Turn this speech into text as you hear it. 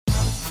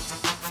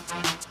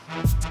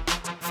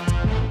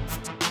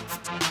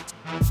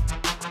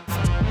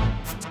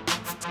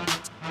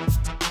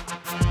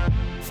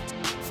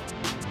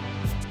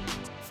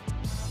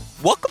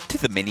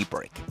The Mini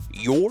Break,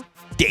 your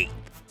daily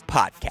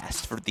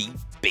podcast for the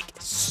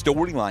biggest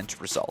storylines,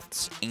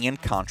 results,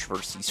 and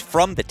controversies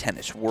from the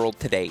tennis world.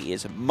 Today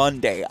is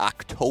Monday,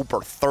 October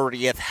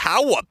 30th.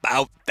 How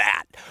about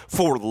that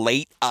for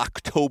late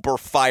October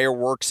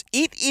fireworks?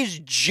 It is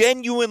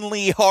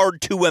genuinely hard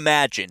to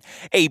imagine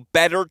a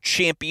better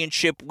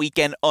championship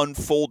weekend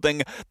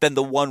unfolding than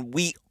the one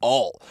we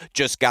all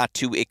just got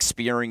to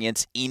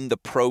experience in the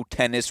pro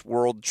tennis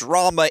world.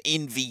 Drama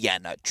in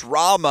Vienna,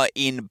 drama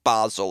in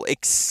Basel,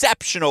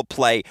 exceptional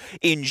play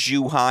in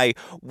Zhuhai.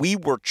 We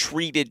were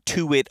treated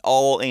to it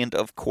all, and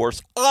of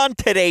course, on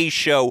today's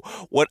show,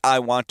 what I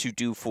want to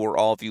do for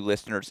all of you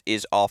listeners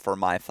is offer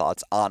my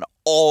thoughts on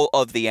all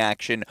of the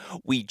action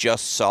we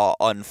just saw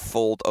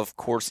unfold. Of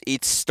course,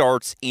 it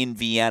starts in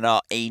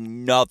Vienna,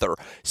 another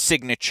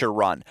signature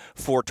run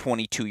for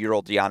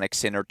 22-year-old Jannik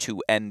Sinner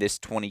to end this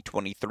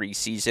 2023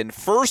 season.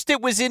 First,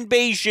 it was in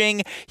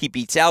Beijing. He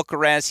beats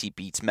Alcaraz. He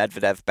beats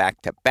Medvedev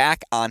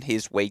back-to-back on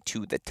his way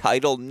to the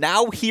title.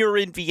 Now here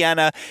in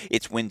Vienna,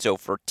 it's wins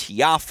over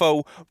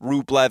Tiafoe,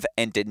 Rublev,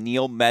 and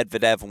Daniil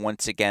Medvedev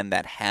once again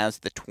that has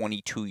the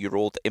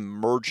 22-year-old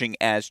emerging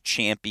as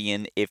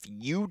champion. If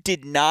you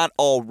did not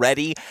already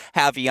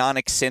have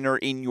Jannik Sinner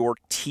in your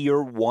tier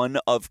 1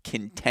 of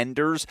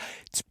contenders,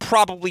 it's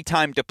probably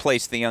time to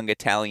place the young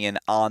Italian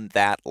on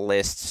that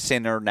list.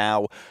 Sinner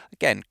now,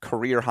 again,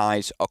 career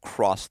highs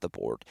across the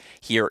board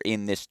here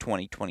in this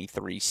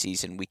 2023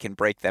 season. We can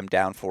break them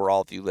down for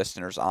all of you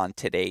listeners on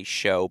today's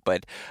show,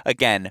 but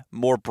again,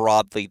 more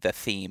broadly the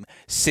theme,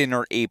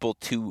 Sinner able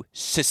to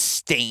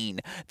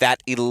sustain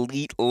that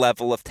elite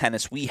level of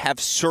tennis we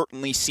have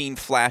certainly seen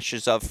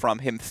flashes of from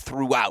him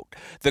throughout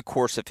the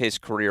course of his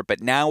career,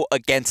 but now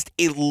against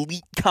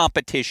elite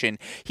competition,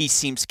 he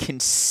seems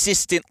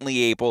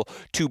consistently able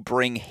to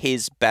bring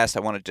his best.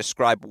 I want to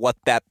describe what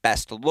that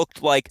best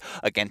looked like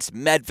against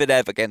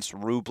Medvedev, against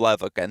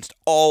Rublev, against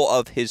all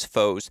of his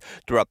foes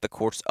throughout the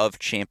course of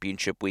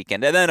championship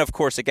weekend. And then, of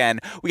course, again,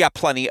 we got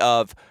plenty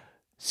of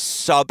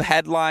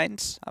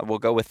sub-headlines. We'll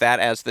go with that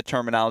as the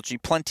terminology.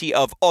 Plenty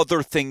of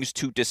other things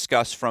to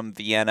discuss from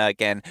Vienna.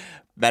 Again,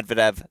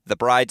 Medvedev, the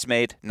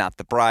bridesmaid, not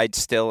the bride,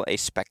 still a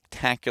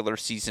spectacular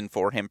season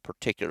for him,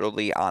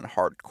 particularly on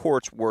hard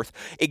courts, worth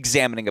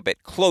examining a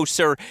bit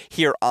closer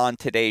here on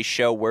today's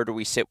show. Where do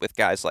we sit with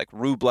guys like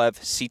Rublev,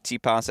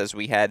 Tsitsipas as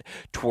we head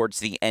towards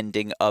the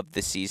ending of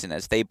the season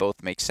as they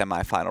both make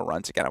semifinal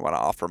runs? Again, I want to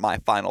offer my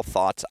final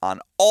thoughts on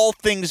all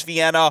things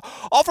Vienna,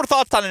 offer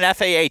thoughts on an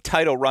FAA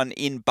title run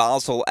in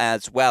Basel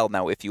as well.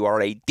 Now, if you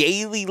are a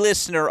daily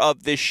listener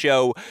of this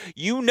show,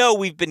 you know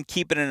we've been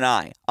keeping an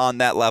eye on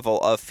that level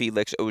of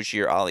Felix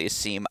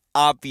Auger-Aliassime.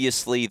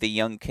 Obviously, the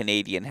young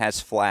Canadian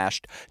has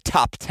flashed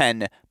top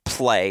 10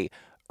 play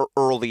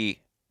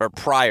early or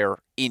prior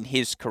in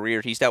his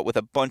career. He's dealt with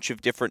a bunch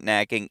of different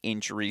nagging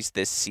injuries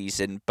this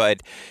season,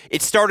 but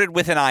it started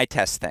with an eye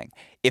test thing.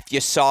 If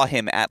you saw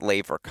him at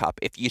Laver Cup,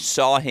 if you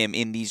saw him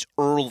in these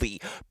early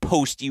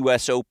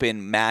post-U.S.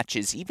 Open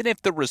matches, even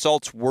if the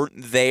results weren't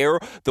there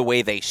the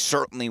way they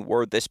certainly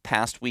were this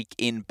past week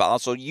in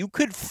Basel, you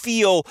could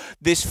feel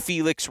this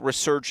Felix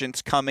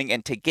resurgence coming,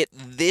 and to get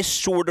this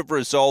sort of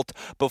result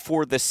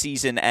before the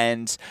season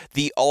ends,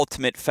 the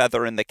ultimate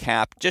feather in the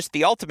cap, just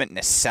the ultimate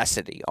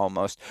necessity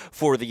almost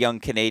for the young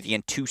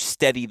Canadian to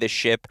steady the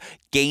ship,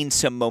 gain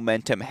some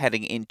momentum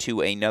heading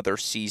into another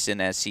season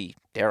as he,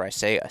 dare I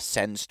say,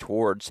 ascends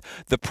towards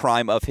the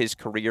prime of his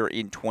career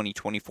in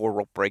 2024.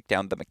 We'll break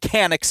down the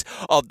mechanics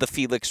of the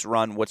Felix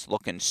run, what's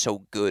looking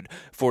so good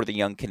for the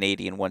young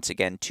Canadian once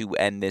again to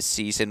end this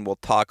season. We'll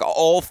talk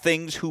all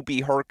things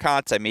Hubie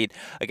Hurkacz. I mean,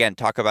 again,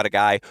 talk about a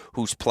guy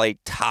who's played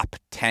top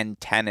 10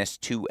 tennis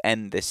to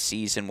end this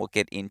season. We'll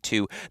get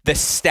into the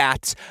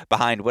stats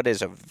behind what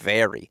is a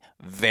very,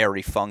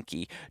 very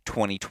funky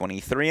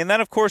 2023. And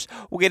then, of course,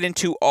 we'll get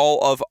into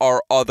all of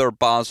our other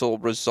Basel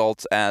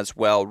results as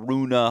well.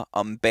 Rune,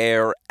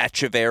 Humbert,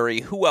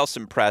 Etcheverry, who else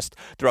impressed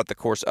throughout the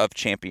course of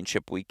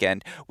championship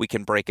weekend? We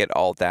can break it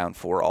all down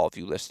for all of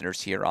you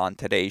listeners here on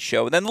today's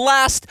show. And then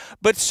last,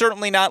 but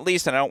certainly not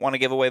least, and I don't want to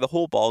give away the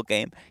whole ball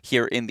game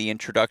here in the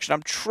introduction,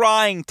 I'm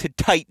trying to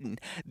tighten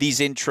these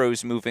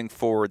intros moving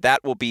forward.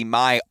 That will be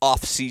my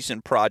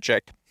off-season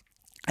project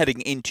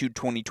heading into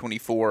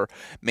 2024.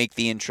 Make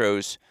the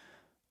intros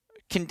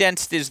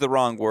condensed is the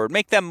wrong word.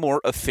 Make them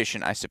more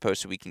efficient, I suppose,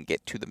 so we can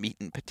get to the meat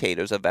and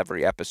potatoes of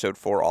every episode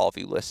for all of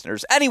you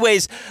listeners.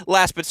 Anyways,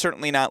 last but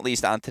certainly not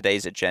least on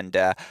today's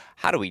agenda,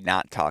 how do we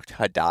not talk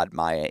Haddad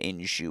Maia in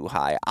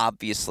Zhuhai?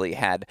 Obviously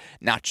had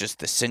not just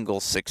the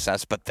singles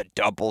success, but the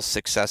doubles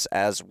success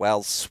as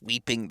well,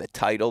 sweeping the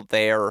title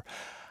there.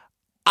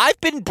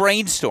 I've been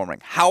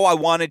brainstorming how I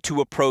wanted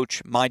to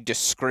approach my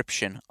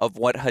description of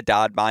what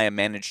Haddad Maia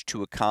managed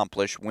to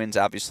accomplish. Wins,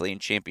 obviously, in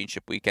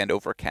championship weekend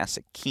over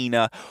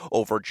Kasatkina,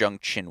 over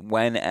Zheng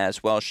Qinwen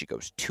as well. She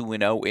goes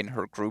 2-0 in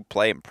her group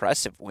play.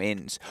 Impressive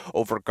wins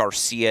over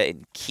Garcia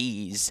and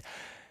Keys.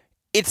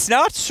 It's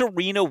not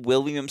Serena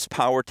Williams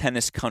Power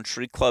Tennis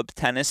Country Club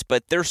tennis,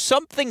 but there's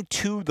something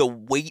to the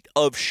weight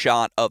of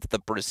shot of the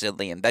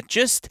Brazilian that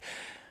just...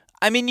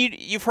 I mean,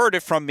 you've heard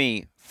it from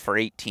me for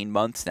 18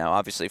 months now.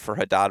 Obviously for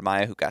Haddad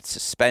Maia, who got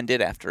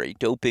suspended after a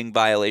doping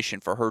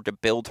violation, for her to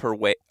build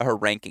her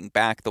ranking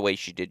back the way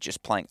she did,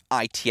 just playing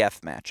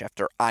ITF match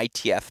after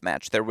ITF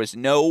match. There was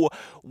no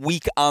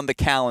week on the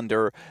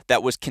calendar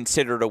that was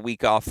considered a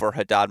week off for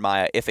Haddad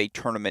Maia if a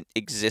tournament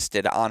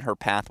existed on her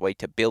pathway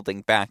to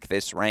building back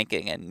this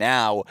ranking. And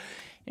now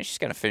she's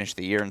going to finish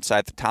the year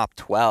inside the top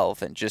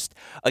 12. And just,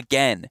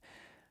 again,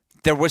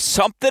 there was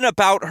something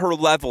about her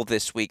level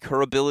this week, her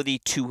ability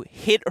to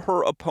hit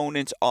her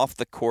opponents off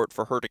the court,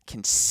 for her to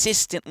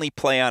consistently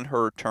play on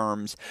her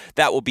terms.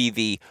 That will be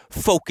the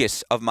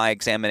focus of my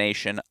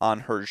examination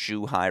on her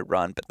Zhuhai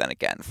run. But then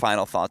again,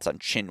 final thoughts on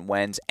Qin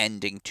Wen's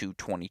ending to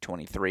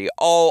 2023.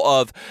 All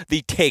of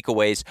the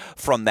takeaways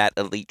from that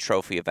Elite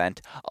Trophy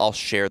event, I'll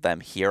share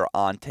them here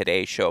on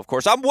today's show. Of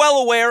course, I'm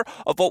well aware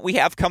of what we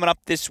have coming up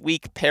this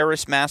week.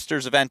 Paris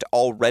Masters event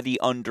already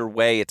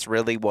underway. It's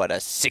really, a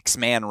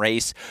six-man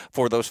race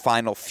for those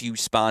final few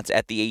spots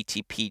at the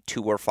ATP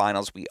Tour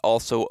Finals. We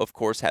also, of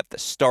course, have the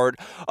start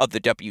of the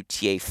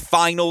WTA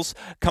Finals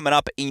coming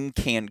up in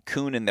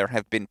Cancun, and there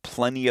have been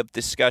plenty of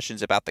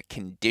discussions about the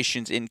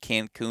conditions in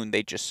Cancun.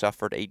 They just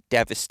suffered a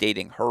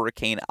devastating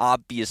hurricane.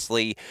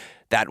 Obviously,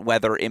 that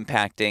weather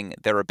impacting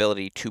their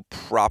ability to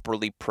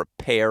properly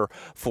prepare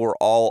for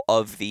all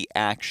of the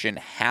action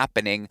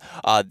happening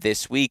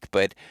this week.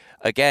 But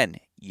again,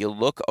 you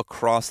look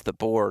across the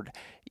board.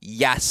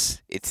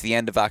 Yes, it's the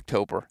end of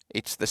October.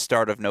 It's the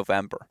start of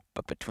November.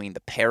 But between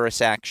the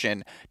Paris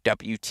action,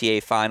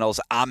 WTA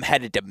Finals, I'm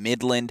headed to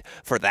Midland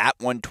for that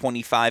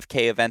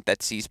 125K event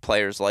that sees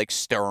players like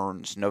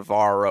Stearns,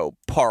 Navarro,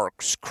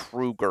 Parks,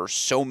 Kruger,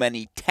 so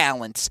many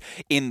talents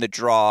in the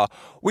draw.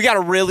 We got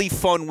a really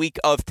fun week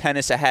of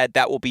tennis ahead.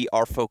 That will be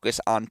our focus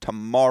on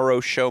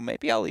tomorrow's show.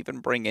 Maybe I'll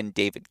even bring in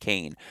David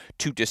Kane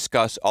to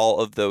discuss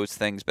all of those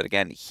things. But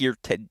again, here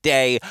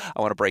today,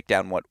 I want to break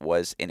down what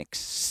was an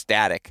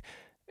ecstatic's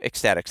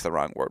the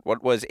wrong word.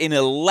 What was an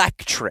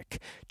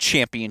electric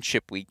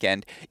championship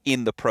weekend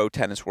in the pro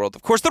tennis world.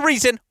 Of course, the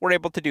reason we're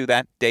able to do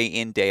that day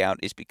in, day out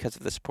is because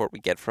of the support we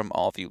get from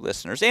all of you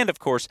listeners. And of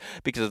course,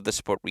 because of the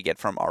support we get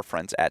from our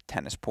friends at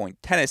Tennis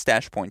Point,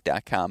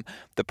 tennis-point.com.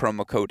 The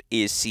promo code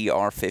is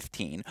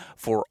CR15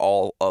 for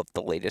all of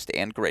the latest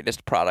and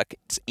greatest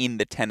products in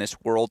the tennis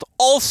world.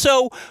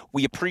 Also,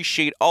 we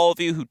appreciate all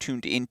of you who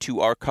tuned into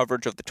our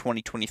coverage of the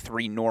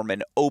 2023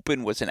 Norman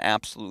Open. It was an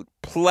absolute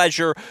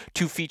pleasure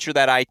to feature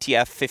that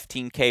ITF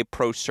 15K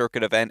Pro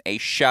Circuit event. A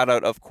shout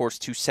out, of course,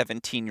 to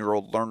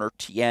 17-year-old Lerner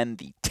Tien,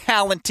 the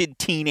talented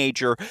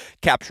teenager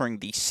capturing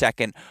the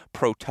second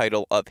pro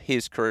title of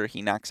his career.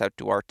 He knocks out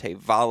Duarte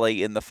Valle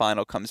in the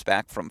final, comes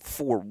back from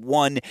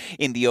 4-1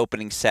 in the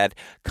opening set,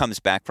 comes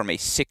back from a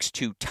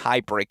 6-2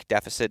 tiebreak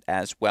deficit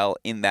as well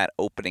in that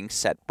opening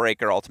set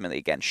breaker. Ultimately,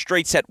 again,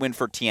 straight set win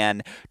for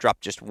Tien,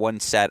 dropped just one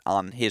set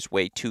on his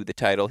way to the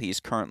title. He's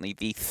currently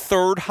the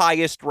third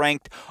highest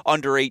ranked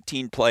under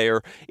 18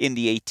 player in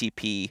the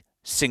ATP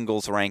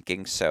singles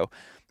rankings. So,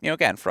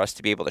 again, for us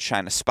to be able to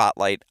shine a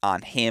spotlight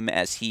on him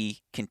as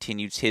he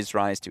continues his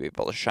rise, to be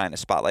able to shine a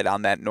spotlight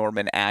on that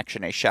Norman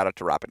action. A shout out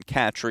to Robin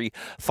Cattry,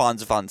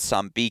 Fons van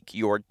Sambeek,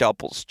 your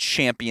doubles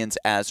champions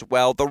as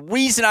well. The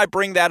reason I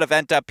bring that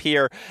event up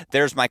here,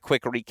 there's my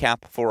quick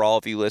recap for all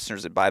of you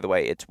listeners. And by the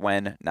way, it's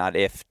when, not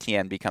if,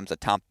 Tien becomes a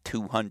top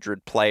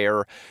 200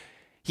 player.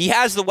 He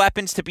has the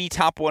weapons to be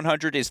top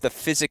 100. Is the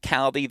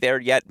physicality there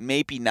yet?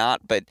 Maybe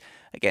not, but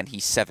again,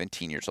 he's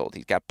 17 years old.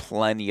 He's got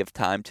plenty of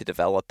time to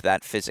develop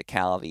that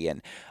physicality.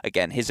 And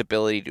again, his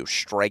ability to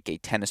strike a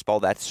tennis ball,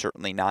 that's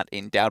certainly not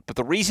in doubt. But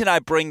the reason I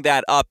bring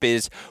that up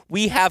is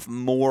we have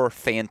more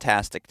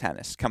fantastic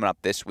tennis coming up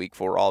this week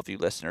for all of you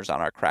listeners on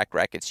our Crack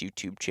Rackets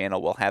YouTube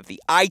channel. We'll have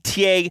the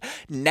ITA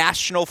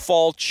National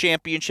Fall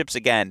Championships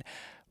again.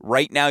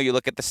 Right now, you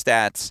look at the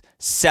stats,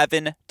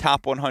 7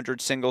 top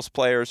 100 singles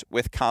players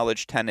with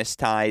college tennis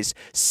ties,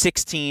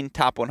 16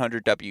 top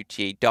 100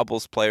 WTA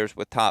doubles players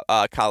with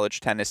college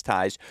tennis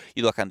ties.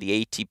 You look on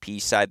the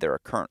ATP side, there are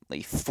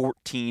currently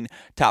 14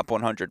 top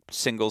 100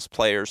 singles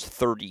players,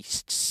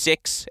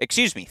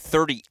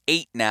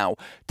 38 now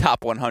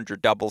top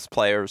 100 doubles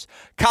players.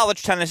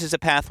 College tennis is a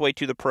pathway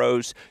to the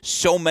pros.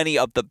 So many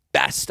of the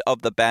best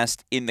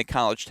in the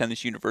college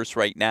tennis universe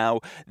right now,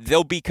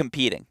 they'll be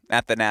competing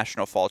at the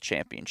National Fall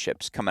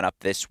Championships coming up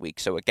this week.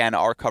 So again,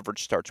 our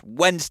coverage starts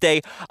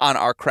Wednesday on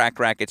our Crack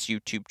Rackets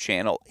YouTube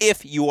channel.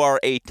 If you are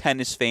a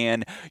tennis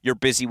fan, you're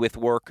busy with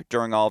work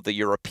during all the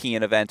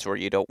European events, or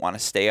you don't want to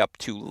stay up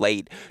too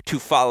late to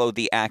follow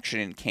the action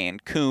in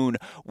Cancun,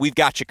 we've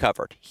got you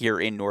covered here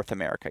in North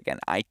America. Again,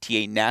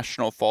 ITA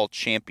National Fall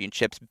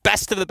Championships,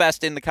 best of the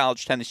best in the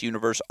college tennis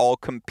universe, all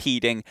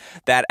competing.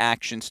 That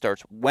action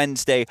starts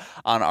Wednesday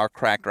on our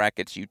Crack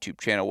Rackets YouTube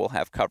channel. We'll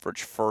have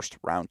coverage first,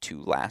 round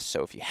 2 last.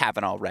 So if you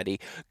haven't already,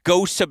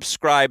 go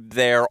subscribe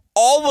there.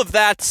 All of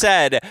that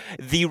said,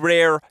 the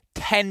rare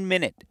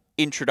 10-minute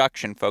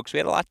introduction, folks. We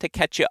had a lot to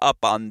catch you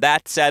up on.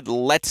 That said,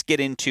 let's get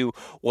into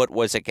what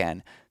was,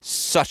 again,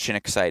 such an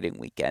exciting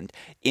weekend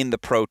in the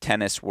pro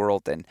tennis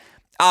world. And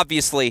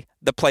obviously,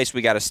 the place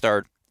we got to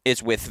start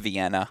is with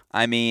Vienna.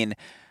 I mean,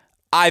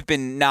 I've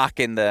been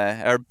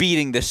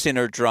beating the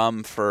Sinner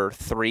drum for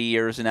 3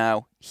 years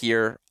now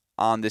here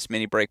on this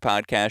Mini Break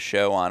podcast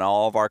show, on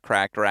all of our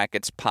Cracked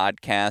Racquets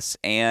podcasts,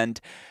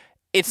 and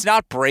it's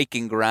not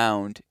breaking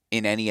ground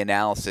in any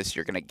analysis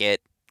you're going to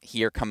get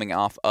here coming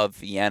off of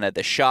Vienna.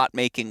 The shot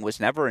making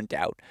was never in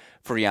doubt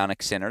for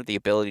Jannik Sinner. The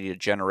ability to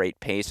generate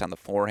pace on the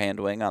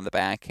forehand wing, on the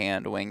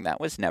backhand wing, that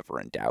was never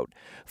in doubt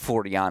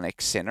for Jannik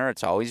Sinner.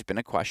 It's always been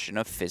a question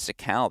of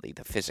physicality.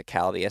 The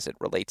physicality as it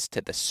relates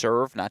to the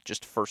serve, not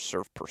just first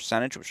serve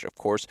percentage, which of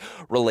course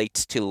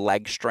relates to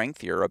leg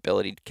strength, your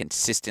ability to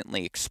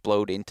consistently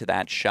explode into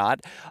that shot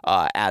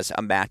as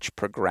a match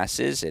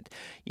progresses. It,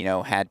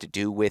 had to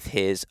do with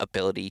his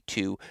ability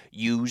to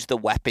use the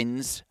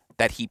weapons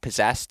that he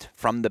possessed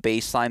from the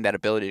baseline, that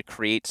ability to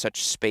create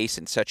such space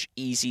and such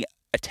easy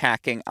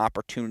attacking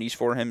opportunities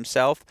for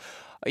himself.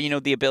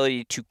 The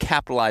ability to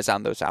capitalize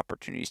on those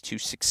opportunities, to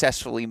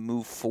successfully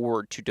move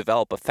forward, to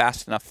develop a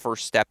fast enough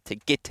first step to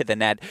get to the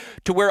net,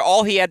 to where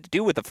all he had to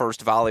do with the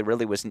first volley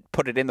really was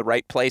put it in the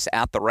right place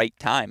at the right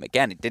time.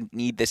 Again, it didn't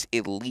need this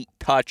elite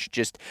touch,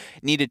 just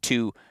needed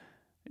to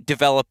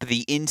develop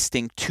the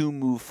instinct to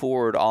move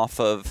forward off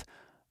of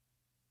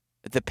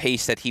the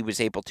pace that he was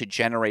able to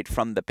generate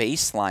from the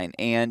baseline.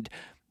 And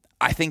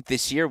I think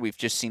this year we've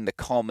just seen the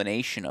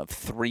culmination of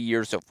 3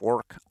 years of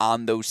work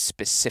on those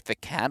specific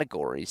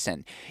categories.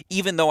 And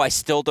even though I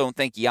still don't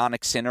think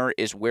Jannik Sinner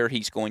is where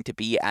he's going to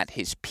be at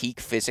his peak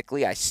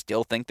physically, I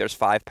still think there's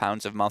 5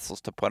 pounds of muscles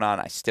to put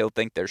on. I still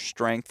think there's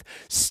strength,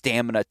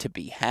 stamina to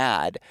be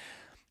had.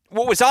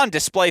 What was on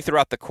display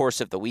throughout the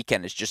course of the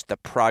weekend is just the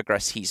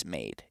progress he's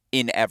made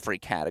in every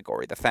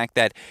category. The fact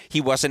that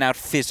he wasn't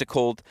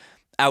out-physicaled,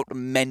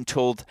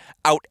 out-mentaled,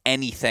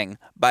 out-anything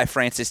by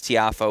Frances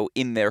Tiafoe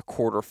in their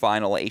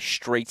quarterfinal, a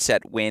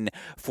straight-set win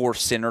for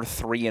Sinner,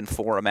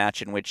 3-4, a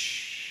match in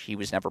which he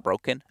was never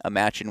broken, a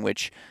match in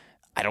which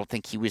I don't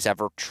think he was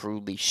ever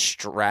truly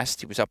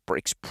stressed. He was up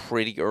breaks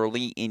pretty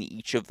early in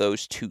each of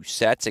those 2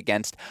 sets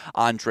against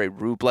Andrei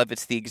Rublev.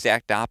 It's the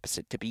exact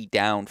opposite. To be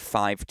down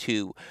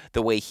 5-2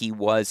 the way he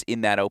was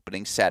in that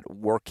opening set,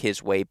 work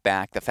his way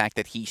back. The fact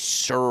that he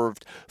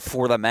served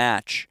for the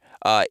match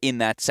in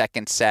that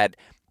second set,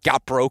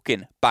 got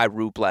broken by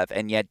Rublev,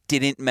 and yet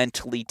didn't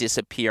mentally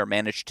disappear,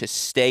 managed to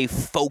stay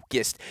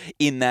focused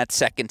in that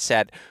second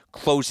set,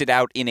 close it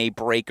out in a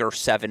breaker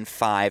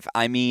 7-5.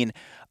 I mean,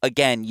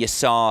 again, you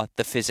saw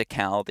the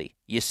physicality.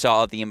 You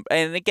saw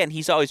and again,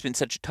 he's always been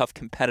such a tough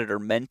competitor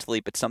mentally,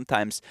 but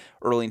sometimes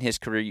early in his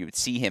career you would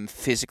see him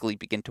physically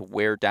begin to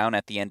wear down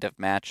at the end of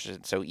matches,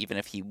 and so even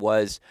if he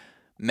was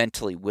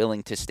mentally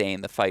willing to stay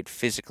in the fight,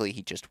 physically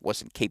he just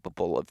wasn't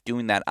capable of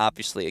doing that.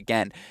 Obviously,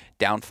 again,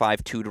 down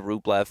 5-2 to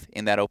Rublev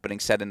in that opening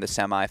set in the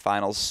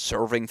semifinals,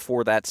 serving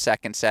for that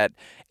second set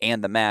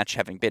and the match,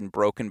 having been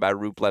broken by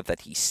Rublev,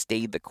 that he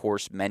stayed the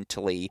course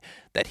mentally,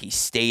 that he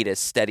stayed as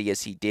steady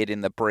as he did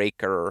in the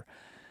breaker.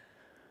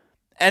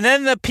 And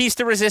then the piece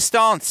de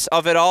resistance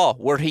of it all,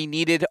 where he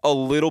needed a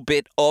little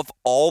bit of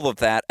all of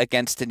that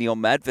against Daniil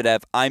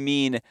Medvedev. I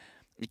mean,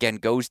 again,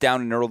 goes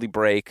down an early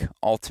break,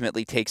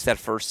 ultimately takes that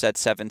first set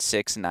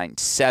 7-6,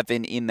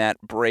 9-7 in that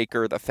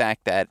breaker. The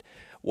fact that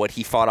what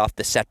he fought off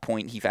the set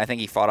point, I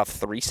think he fought off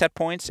 3 set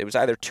points. It was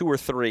either 2 or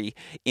 3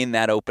 in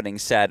that opening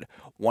set.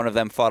 One of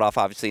them fought off,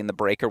 obviously, in the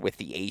breaker with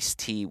the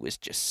ace-T, was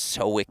just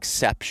so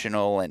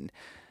exceptional. And,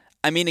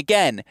 I mean,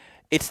 again,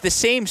 it's the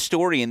same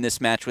story in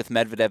this match with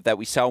Medvedev that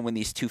we saw when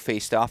these two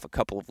faced off a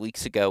couple of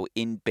weeks ago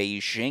in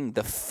Beijing.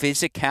 The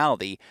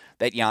physicality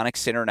that Jannik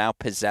Sinner now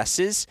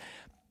possesses,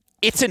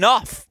 it's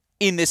enough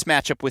in this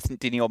matchup with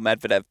Daniil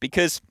Medvedev,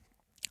 because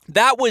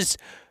that was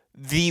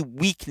the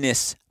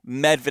weakness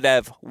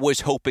Medvedev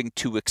was hoping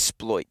to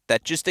exploit.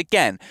 That just,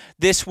 again,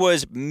 this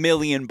was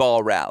million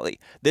ball rally.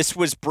 This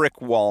was brick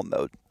wall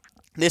mode.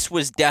 This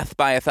was death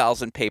by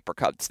 1,000 paper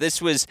cuts.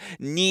 This was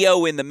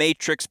Neo in the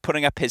Matrix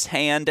putting up his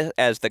hand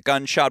as the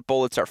gunshot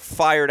bullets are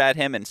fired at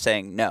him and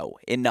saying, no,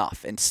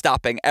 enough, and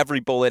stopping every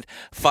bullet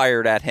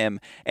fired at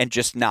him and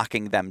just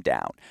knocking them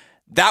down.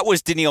 That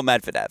was Daniil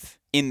Medvedev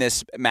in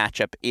this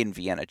matchup in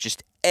Vienna.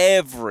 Just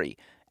every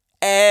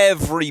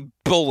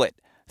bullet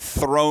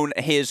thrown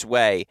his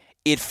way,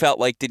 it felt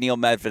like Daniil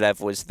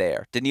Medvedev was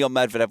there. Daniil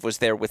Medvedev was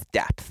there with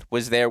depth,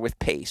 was there with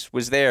pace,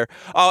 was there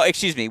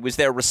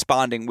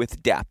responding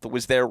with depth,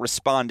 was there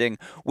responding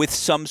with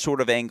some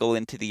sort of angle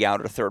into the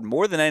outer third.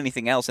 More than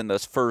anything else in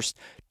those first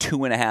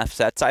 2.5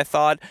 sets, I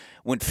thought,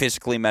 when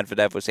physically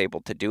Medvedev was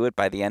able to do it.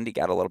 By the end, he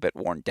got a little bit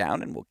worn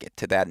down, and we'll get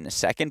to that in a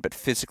second. But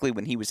physically,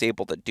 when he was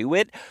able to do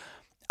it,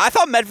 I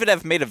thought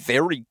Medvedev made a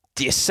very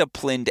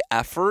disciplined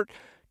effort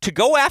to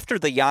go after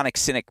the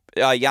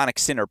Jannik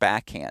Sinner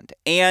backhand.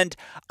 And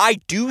I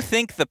do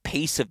think the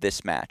pace of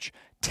this match,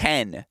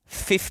 10,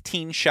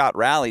 15-shot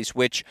rallies,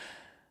 which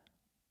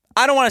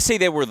I don't want to say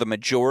they were the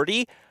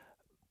majority,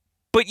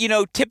 but,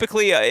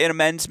 typically in a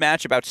men's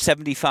match, about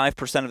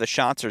 75% of the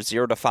shots are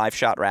 0 to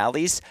 5-shot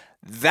rallies.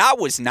 That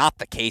was not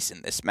the case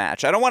in this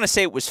match. I don't want to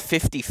say it was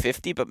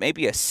 50-50, but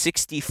maybe a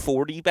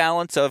 60-40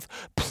 balance of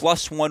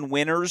 +1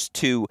 winners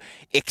to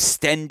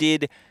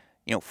extended,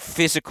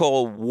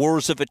 physical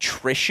wars of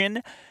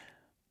attrition.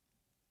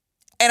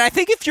 And I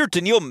think if you're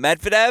Daniil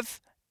Medvedev,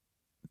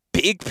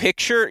 big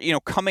picture,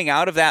 coming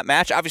out of that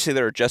match, obviously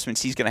there are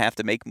adjustments he's going to have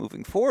to make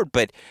moving forward,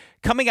 but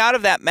coming out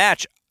of that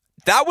match,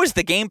 that was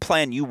the game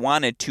plan you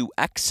wanted to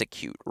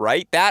execute,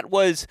 right? That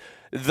was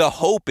the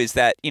hope, is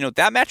that,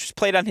 that match was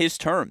played on his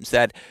terms,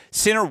 that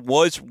Sinner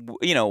was,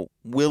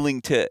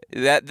 willing to,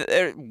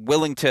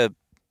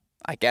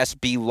 I guess,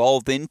 be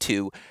lulled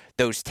into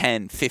those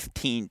 10,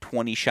 15,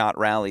 20 shot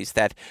rallies,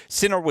 that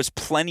Sinner was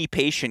plenty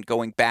patient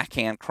going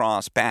backhand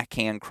cross,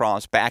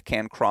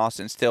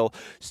 and still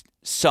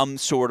some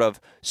sort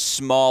of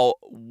small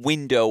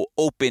window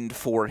opened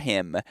for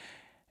him.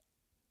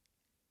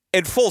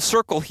 And full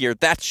circle here,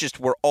 that's just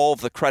where all of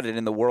the credit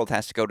in the world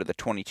has to go to the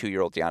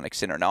 22-year-old Jannik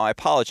Sinner. Now, I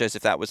apologize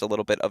if that was a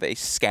little bit of a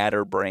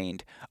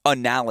scatterbrained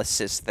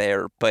analysis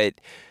there,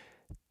 but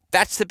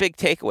that's the big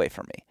takeaway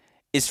for me,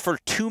 is for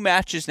 2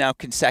 matches now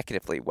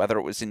consecutively, whether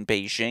it was in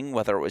Beijing,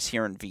 whether it was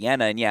here in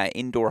Vienna, and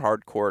indoor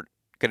hard court,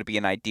 going to be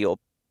an ideal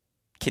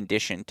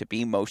condition to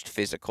be most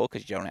physical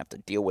because you don't have to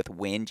deal with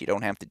wind, you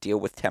don't have to deal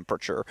with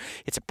temperature.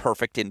 It's a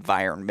perfect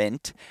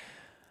environment.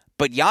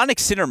 But Jannik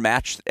Sinner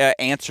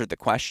answered the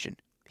question.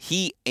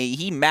 He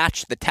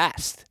matched the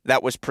test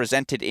that was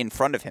presented in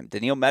front of him.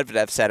 Daniil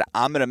Medvedev said,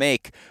 I'm going to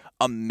make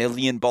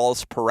 1,000,000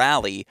 balls per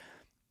rally.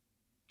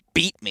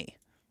 Beat me.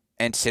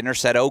 And Sinner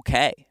said,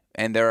 okay.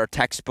 And there are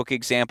textbook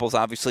examples,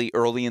 obviously,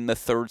 early in the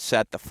third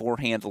set. The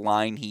forehand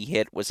line he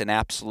hit was an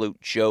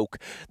absolute joke.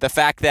 The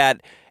fact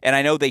that, and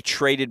I know they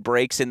traded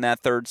breaks in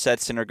that third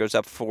set. Sinner goes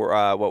up for,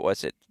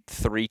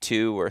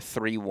 3-2 or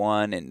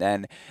 3-1. And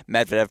then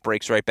Medvedev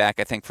breaks right back,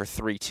 I think, for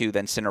 3-2.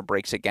 Then Sinner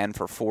breaks again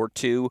for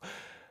 4-2.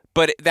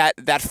 But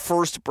that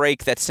first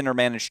break that Sinner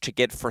managed to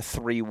get for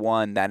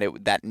 3-1,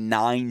 that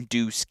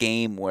 9-deuce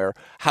game where,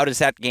 how does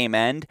that game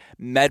end?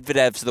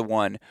 Medvedev's the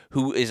one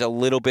who is a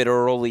little bit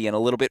early and a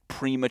little bit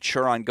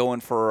premature on going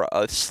for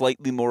a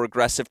slightly more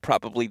aggressive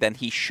probably than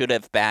he should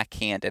have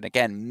backhand. And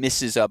again,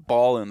 misses a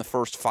ball in the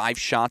first 5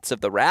 shots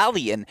of the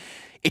rally. And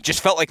it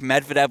just felt like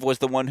Medvedev was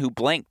the one who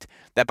blinked.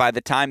 That by the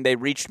time they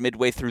reached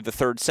midway through the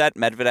third set,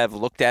 Medvedev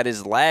looked at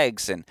his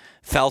legs and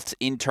felt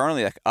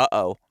internally like,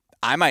 uh-oh.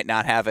 I might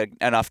not have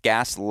enough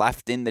gas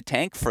left in the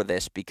tank for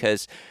this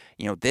because,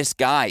 this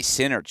guy,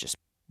 Sinner, just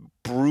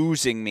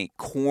bruising me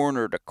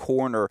corner to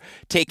corner,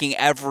 taking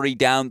every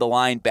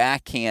down-the-line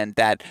backhand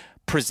that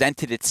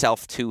presented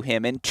itself to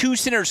him. And to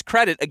Sinner's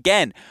credit,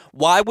 again,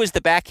 why was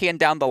the backhand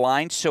down the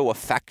line so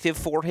effective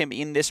for him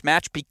in this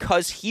match?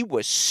 Because he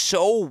was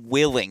so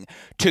willing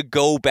to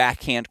go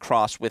backhand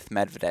cross with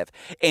Medvedev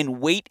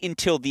and wait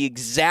until the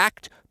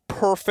exact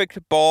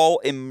perfect ball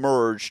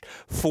emerged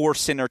for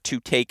Sinner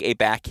to take a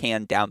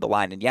backhand down the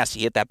line. And yes,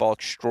 he hit that ball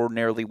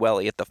extraordinarily well.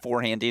 He hit the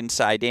forehand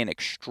inside in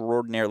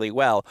extraordinarily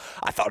well.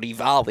 I thought he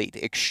volleyed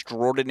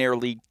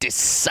extraordinarily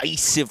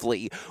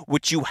decisively,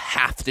 which you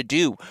have to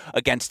do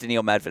against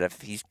Daniil Medvedev.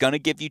 If he's going to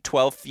give you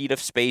 12 feet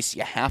of space,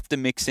 you have to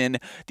mix in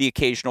the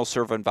occasional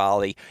serve and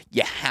volley.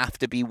 You have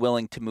to be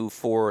willing to move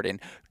forward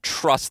and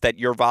trust that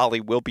your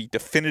volley will be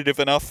definitive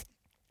enough,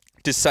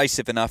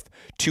 decisive enough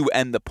to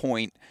end the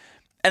point.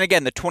 And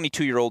again, the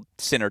 22-year-old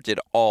Sinner did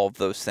all of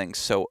those things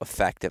so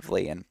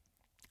effectively. And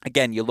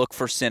again, you look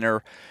for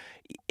Sinner.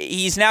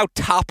 He's now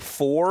top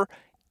 4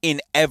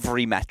 in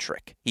every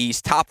metric.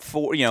 He's top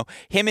 4.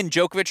 Him and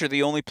Djokovic are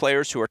the only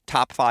players who are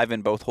top 5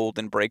 in both hold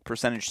and break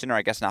percentage. Sinner,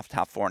 I guess, not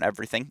top 4 in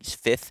everything. He's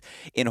 5th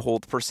in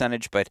hold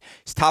percentage, but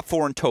he's top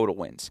 4 in total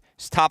wins.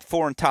 He's top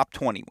 4 in top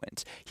 20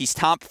 wins. He's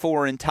top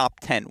 4 in top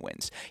 10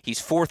 wins. He's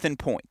 4th in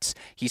points.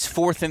 He's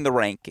 4th in the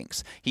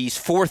rankings. He's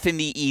 4th in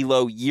the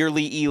ELO,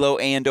 yearly ELO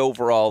and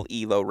overall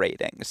ELO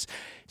ratings.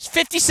 He's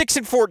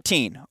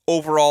 56-14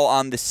 overall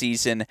on the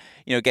season.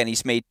 Again,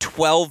 he's made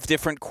 12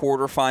 different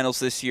quarterfinals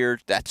this year.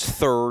 That's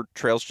 3rd.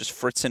 Trails just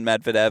Fritz and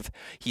Medvedev.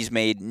 He's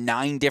made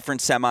 9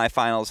 different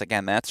semifinals.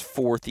 Again, that's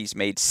 4th. He's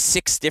made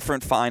 6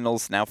 different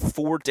finals, now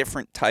 4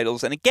 different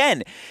titles. And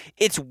again,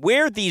 it's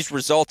where these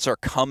results are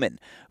coming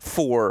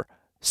for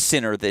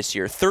Sinner this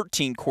year.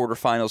 13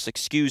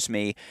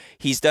 quarterfinals,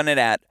 He's done it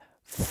at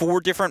 4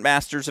 different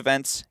Masters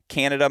events: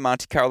 Canada,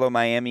 Monte Carlo,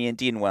 Miami,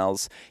 Indian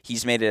Wells.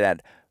 He's made it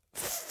at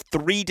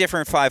 3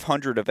 different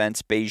 500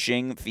 events: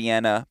 Beijing,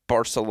 Vienna,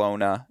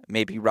 Barcelona,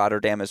 maybe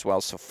Rotterdam as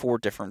well. So 4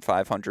 different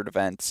 500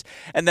 events.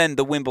 And then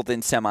the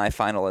Wimbledon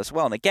semifinal as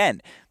well. And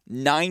again,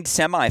 9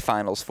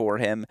 semifinals for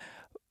him.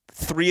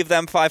 3 of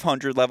them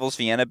 500 levels: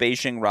 Vienna,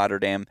 Beijing,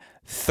 Rotterdam.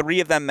 3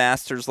 of them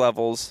Masters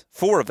levels.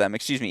 4 of them,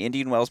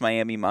 Indian Wells,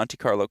 Miami, Monte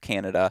Carlo,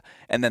 Canada.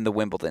 And then the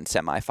Wimbledon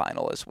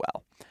semifinal as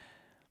well.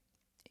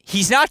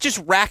 He's not just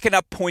racking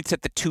up points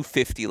at the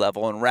 250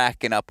 level and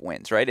racking up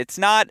wins, right? It's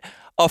not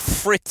a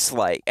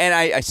Fritz-like, and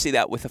I say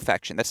that with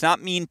affection. That's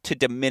not mean to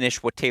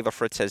diminish what Taylor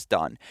Fritz has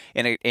done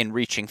in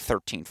reaching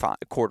 13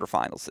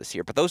 quarterfinals this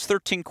year. But those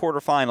 13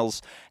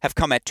 quarterfinals have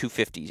come at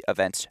 250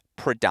 events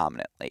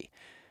predominantly.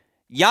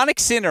 Jannik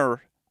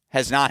Sinner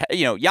has not,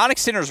 Jannik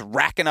Sinner's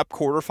racking up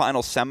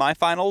quarterfinals,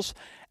 semifinals,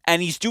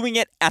 and he's doing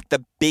it at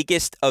the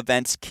biggest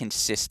events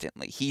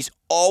consistently. He's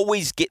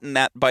always getting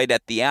that bite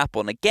at the apple.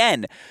 And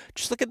again,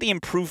 just look at the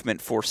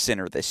improvement for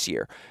Sinner this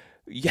year.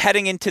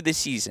 heading into the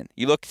season,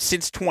 you look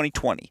since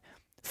 2020,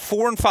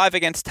 4-5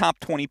 against top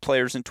 20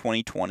 players in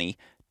 2020,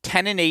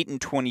 10-8 in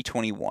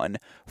 2021,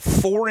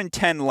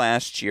 4-10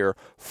 last year,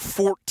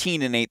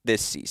 14-8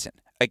 this season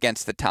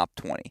against the top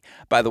 20.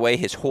 By the way,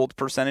 his hold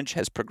percentage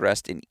has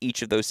progressed in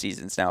each of those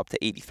seasons now up to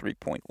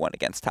 83.1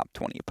 against top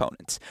 20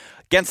 opponents.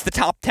 Against the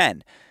top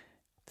 10,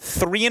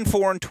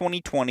 3-4 in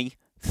 2020,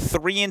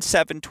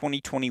 3-7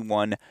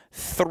 2021,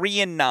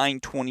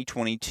 3-9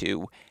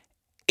 2022,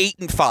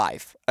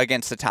 8-5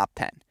 against the top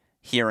 10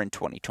 here in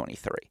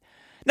 2023.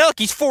 Now, look,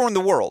 he's 4 in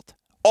the world.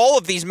 All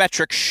of these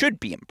metrics should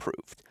be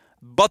improved,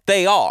 but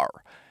they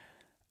are.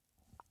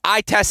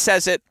 Eye test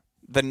says it.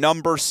 The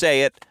numbers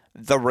say it.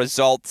 The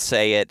results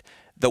say it.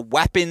 The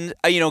weapon,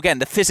 again,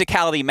 the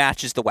physicality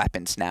matches the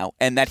weapons now,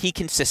 and that he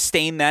can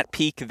sustain that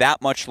peak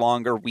that much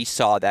longer. We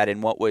saw that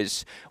in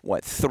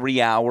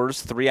 3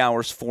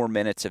 hours, 4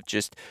 minutes of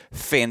just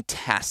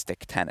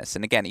fantastic tennis.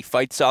 And again, he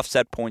fights off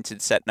set points in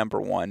set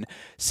number 1,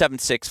 7-6,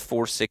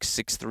 4-6,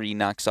 6-3,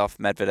 knocks off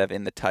Medvedev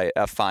in the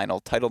final.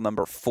 Title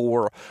number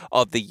 4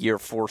 of the year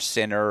for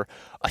Sinner.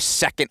 A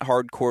second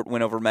hard court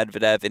win over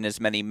Medvedev in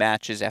as many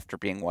matches after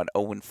being,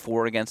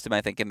 0-4 against him,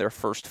 I think, in their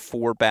first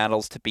 4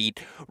 battles, to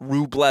beat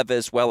Rublev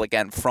as well,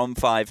 again, from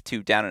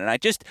 5-2 down. And I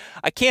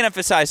can't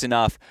emphasize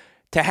enough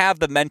to have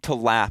the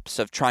mental lapse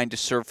of trying to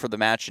serve for the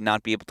match and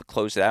not be able to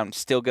close it out and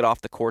still get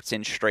off the courts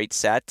in straight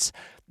sets.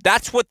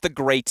 That's what the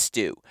greats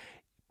do.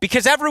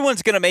 Because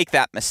everyone's going to make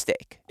that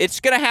mistake. It's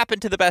going to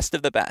happen to the best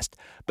of the best.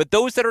 But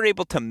those that are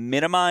able to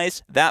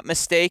minimize that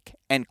mistake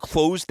and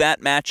close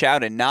that match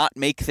out and not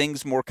make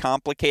things more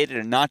complicated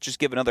and not just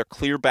give another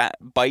clear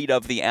bite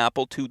of the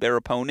apple to their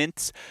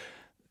opponents,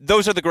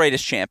 those are the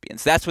greatest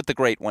champions. That's what the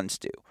great ones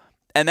do.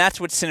 And that's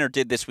what Sinner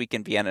did this week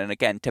in Vienna. And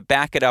again, to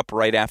back it up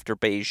right after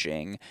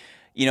Beijing,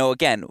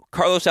 again,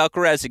 Carlos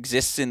Alcaraz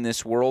exists in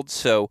this world,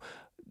 so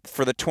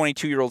for the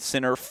 22-year-old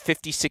Sinner,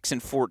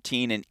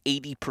 56-14 and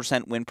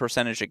 80% win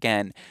percentage.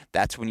 Again,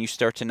 that's when you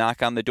start to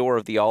knock on the door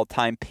of the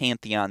all-time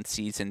Pantheon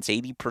seasons.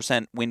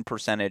 80% win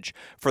percentage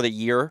for the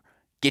year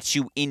gets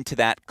you into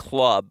that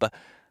club.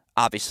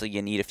 Obviously,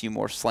 you need a few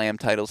more Slam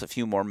titles, a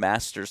few more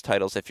Masters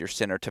titles if you're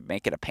Sinner to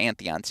make it a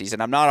Pantheon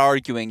season. I'm not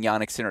arguing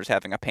Jannik Sinner is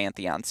having a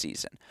Pantheon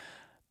season,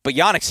 but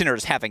Jannik Sinner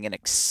is having an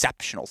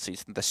exceptional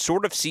season. The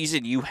sort of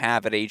season you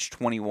have at age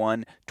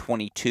 21,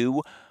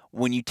 22,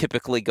 when you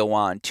typically go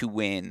on to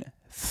win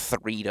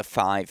 3 to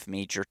 5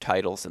 major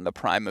titles in the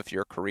prime of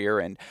your career.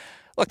 And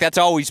look, that's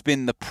always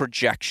been the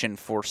projection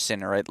for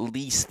Sinner, at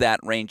least that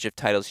range of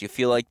titles. You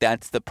feel like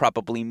that's the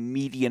probably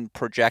median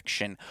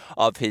projection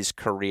of his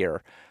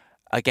career.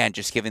 Again,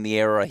 just given the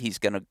era he's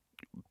going to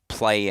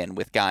play in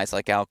with guys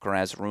like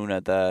Alcaraz, Rune,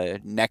 the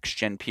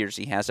next-gen peers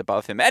he has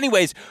above him.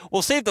 Anyways,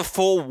 we'll save the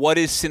full what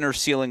is Sinner's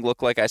ceiling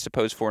look like, I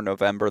suppose, for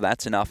November.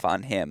 That's enough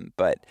on him.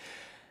 But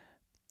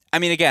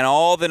again,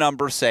 all the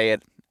numbers say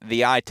it.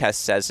 The eye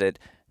test says it.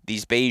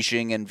 These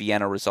Beijing and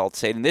Vienna results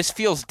say it. And this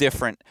feels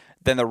different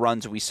than the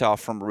runs we saw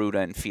from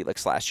Ruda and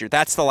Felix last year.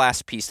 That's the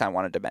last piece I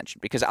wanted to mention,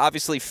 because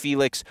obviously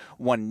Felix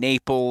won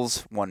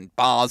Naples, won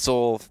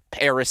Basel,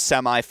 Paris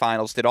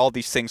semifinals, did all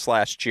these things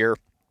last year.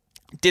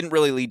 Didn't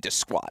really lead to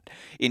squat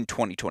in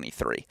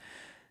 2023.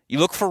 You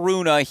look for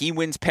Rune, he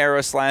wins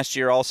Paris last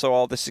year, also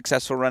all the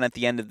successful run at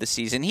the end of the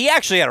season. He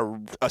actually had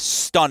a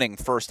stunning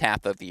first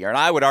half of the year, and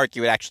I would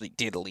argue it actually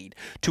did lead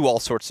to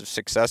all sorts of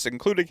success,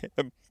 including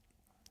him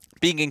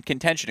being in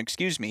contention,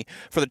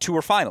 for the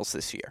Tour Finals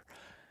this year.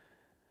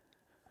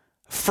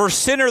 For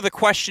Sinner, the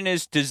question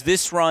is, does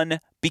this run,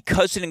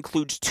 because it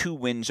includes 2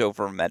 wins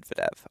over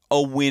Medvedev,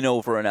 a win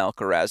over an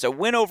Alcaraz, a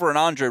win over an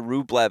Andrei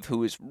Rublev,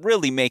 who is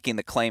really making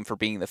the claim for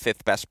being the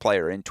 5th best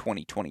player in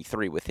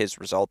 2023 with his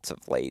results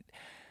of late,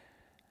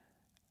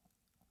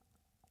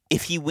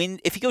 if he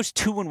goes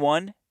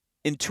 2-1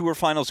 in Tour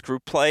Finals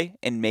group play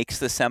and makes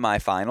the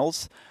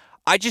semifinals,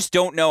 I just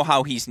don't know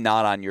how he's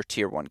not on your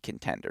Tier 1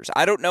 contenders.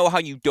 I don't know how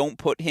you don't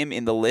put him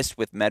in the list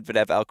with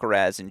Medvedev,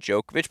 Alcaraz, and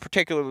Djokovic,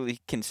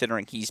 particularly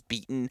considering he's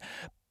beaten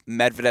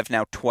Medvedev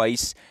now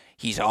twice.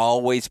 He's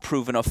always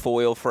proven a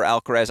foil for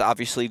Alcaraz.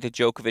 Obviously, the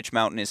Djokovic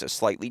mountain is a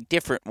slightly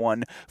different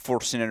one for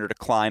Sinner to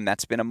climb.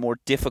 That's been a more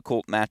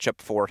difficult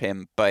matchup for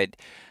him, but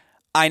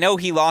I know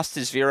he lost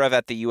to Zverev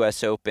at the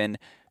U.S. Open.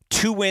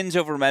 2 wins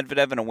over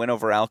Medvedev and a win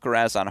over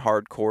Alcaraz on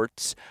hard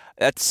courts.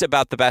 That's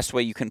about the best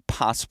way you can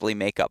possibly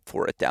make up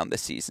for it down the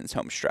season's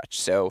home stretch.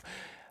 So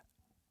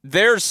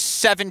there's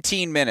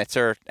 17 minutes,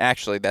 or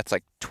actually that's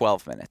like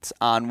 12 minutes,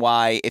 on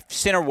why if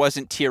Sinner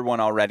wasn't Tier 1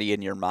 already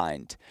in your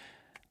mind,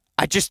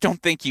 I just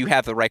don't think you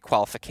have the right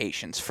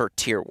qualifications for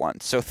Tier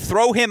 1. So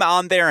throw him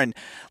on there. And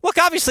look,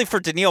 obviously for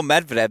Daniil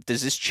Medvedev,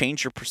 does this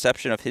change your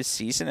perception of his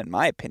season? In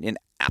my opinion,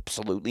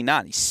 absolutely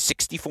not. He's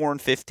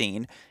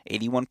 64-15,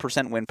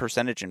 81% win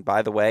percentage. And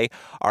by the way,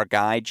 our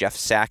guy, Jeff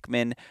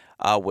Sackman,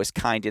 was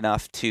kind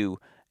enough to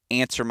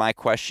answer my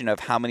question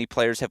of how many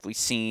players have we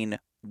seen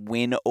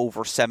win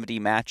over 70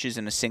 matches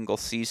in a single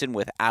season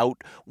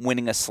without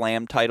winning a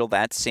Slam title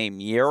that same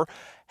year.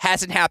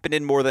 Hasn't happened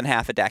in more than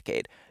half a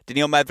decade.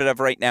 Daniil Medvedev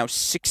right now,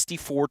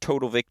 64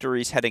 total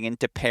victories heading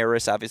into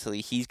Paris. Obviously,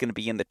 he's going to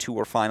be in the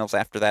Tour finals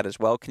after that as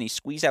well. Can he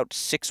squeeze out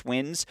 6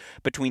 wins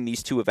between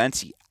these two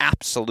events? He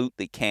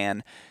absolutely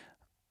can.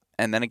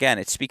 And then again,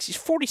 it speaks. He's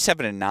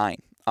 47-9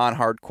 on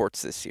hard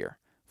courts this year.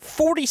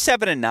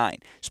 47-9.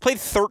 He's played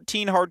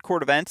 13 hard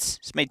court events.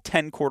 He's made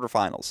 10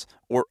 quarterfinals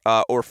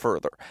or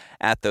further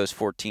at those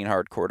 14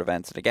 hard court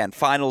events. And again,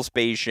 finals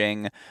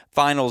Beijing,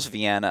 finals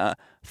Vienna,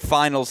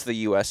 finals the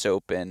U.S.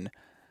 Open.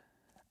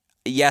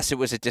 Yes, it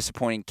was a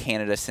disappointing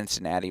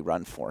Canada-Cincinnati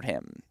run for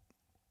him.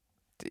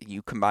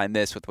 You combine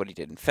this with what he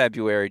did in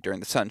February during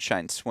the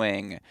Sunshine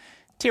Swing.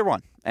 Tier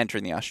 1,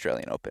 entering the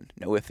Australian Open.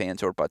 No ifs,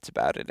 ands, or buts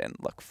about it. And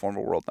look,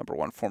 former world number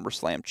 1, former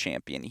slam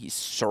champion. He's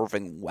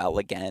serving well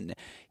again.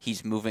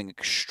 He's moving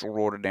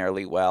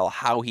extraordinarily well.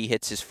 How he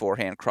hits his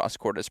forehand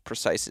cross-court as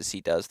precise as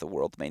he does, the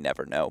world may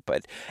never know.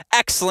 But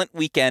excellent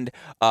weekend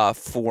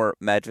for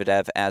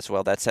Medvedev as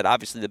well. That said,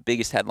 obviously the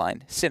biggest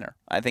headline, Sinner.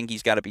 I think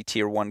he's got to be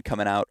Tier 1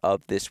 coming out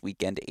of this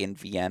weekend in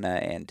Vienna.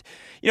 And,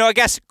 I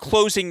guess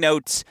closing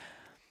notes.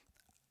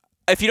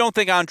 If you don't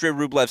think Andrei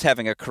Rublev's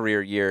having a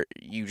career year,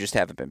 you just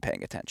haven't been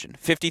paying attention.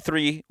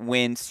 53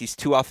 wins. He's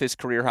 2 off his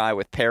career high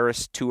with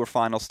Paris. Tour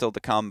finals still to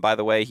come. By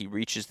the way, he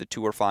reaches the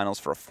Tour finals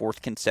for a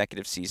 4th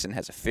consecutive season,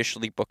 has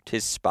officially booked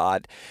his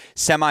spot.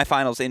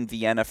 Semifinals in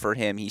Vienna for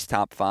him. He's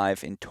top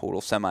 5 in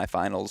total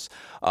semifinals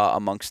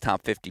amongst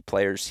top 50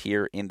 players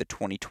here in the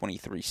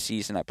 2023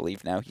 season. I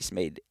believe now he's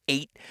made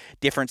 8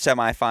 different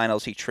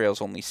semifinals. He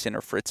trails only Sinner,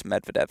 Fritz,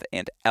 Medvedev,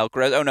 and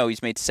Alcaraz. Oh, no,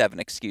 he's made 7,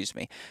 excuse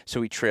me.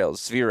 So he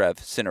trails Zverev,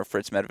 Sinner,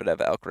 Fritz, Medvedev,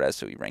 Alcaraz,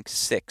 so he ranks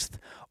 6th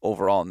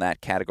overall in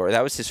that category.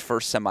 That was his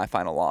first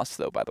semifinal loss,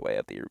 though, by the way,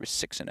 of the year. He was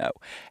 6-0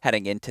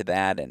 heading into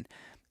that. And,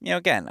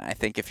 again, I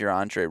think if you're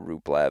Andrei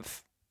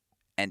Rublev,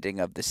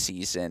 ending of the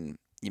season,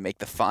 you make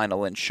the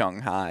final in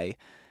Shanghai,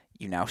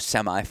 you now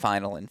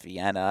semifinal in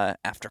Vienna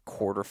after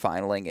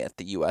quarterfinaling at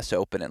the U.S.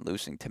 Open and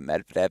losing to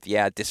Medvedev.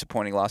 Yeah,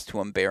 disappointing loss to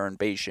Humbert in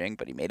Beijing,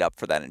 but he made up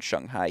for that in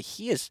Shanghai.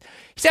 He's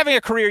having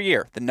a career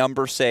year. The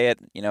numbers say it.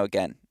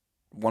 Again,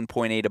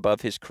 1.8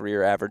 above his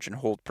career average in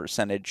hold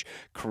percentage,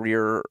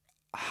 career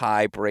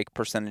high break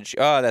percentage.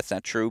 Oh, that's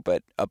not true,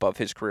 but above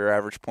his career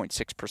average,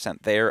 0.6%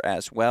 there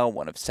as well.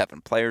 One of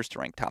 7 players to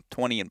rank top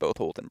 20 in both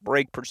hold and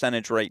break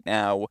percentage right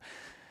now.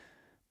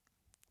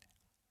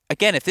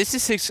 Again, if this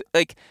is his,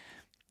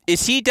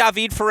 is he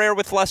David Ferrer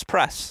with less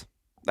press?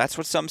 That's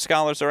what some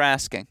scholars are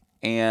asking.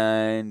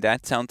 And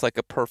that sounds like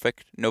a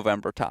perfect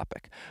November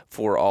topic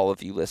for all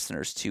of you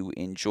listeners to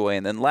enjoy.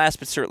 And then last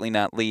but certainly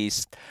not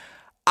least,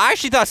 I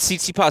actually thought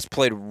Tsitsipas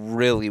played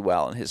really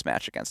well in his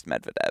match against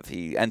Medvedev.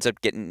 He ends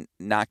up getting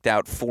knocked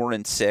out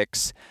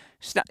 4-6.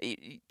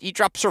 He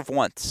dropped serve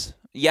once.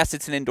 Yes,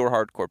 it's an indoor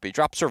hard court, but he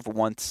dropped serve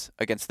once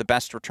against the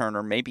best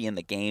returner maybe in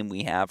the game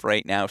we have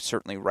right now,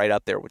 certainly right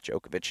up there with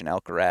Djokovic and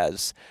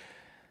Alcaraz.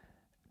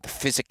 The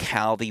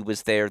physicality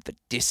was there, the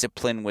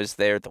discipline was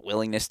there, the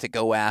willingness to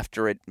go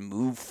after it,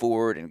 move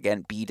forward, and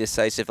again, be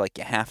decisive like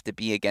you have to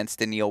be against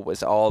Daniil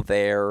was all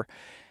there.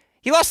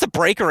 He lost the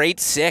breaker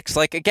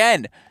 8-6.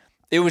 Again,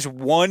 it was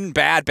one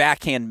bad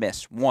backhand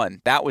miss.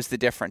 One. That was the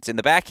difference. And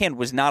the backhand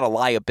was not a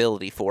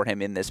liability for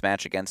him in this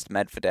match against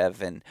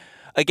Medvedev. And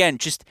again,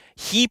 just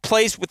he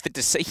plays with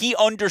he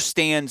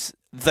understands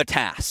the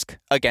task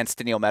against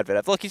Daniil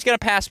Medvedev. Look, he's going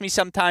to pass me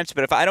sometimes,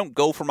 but if I don't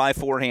go for my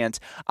forehands,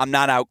 I'm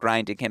not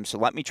outgrinding him. So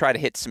let me try to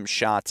hit some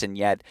shots. And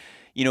yet,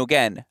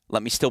 again,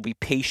 let me still be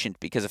patient,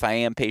 because if I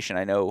am patient,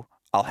 I know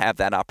I'll have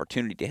that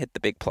opportunity to hit the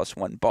big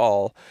 +1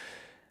 ball.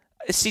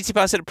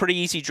 Tsitsipas had a pretty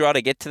easy draw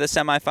to get to the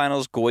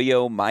semifinals.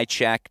 Goyo,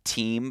 Majchak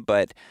team,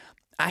 but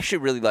I actually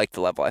really liked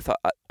the level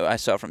I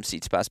saw from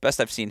Tsitsipas.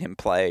 Best I've seen him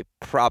play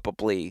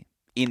probably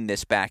in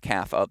this back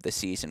half of the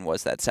season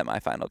was that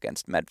semifinal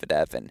against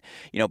Medvedev. And,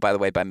 by the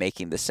way, by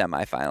making the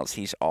semifinals,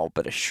 he's all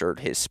but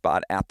assured his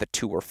spot at the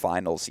Tour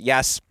finals.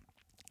 Yes,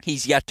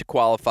 he's yet to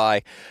qualify,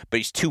 but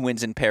he's 2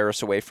 wins in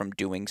Paris away from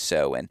doing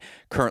so, and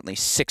currently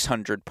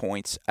 600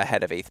 points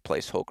ahead of 8th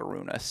place Holger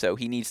Rune. So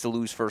he needs to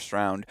lose first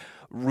round.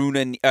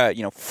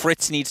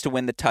 Fritz needs to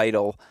win the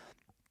title,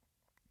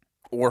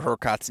 or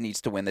Hurkacz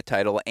needs to win the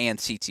title, and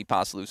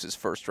Tsitsipas loses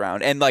first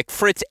round. And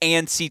Fritz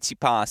and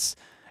Hurkacz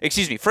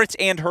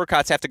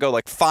have to go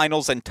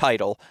finals and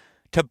title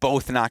to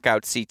both knock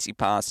out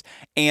Tsitsipas,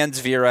 and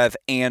Zverev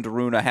and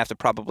Rune have to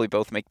probably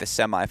both make the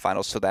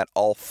semifinals so that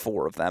all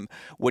 4 of them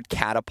would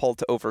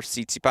catapult over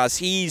Tsitsipas.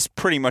 He's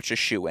pretty much a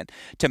shoo-in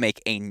to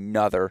make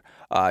another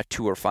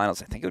Tour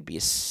finals. I think it would be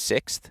his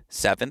 6th,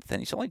 7th, and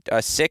he's only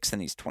 6th,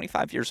 and he's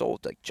 25 years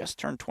old, just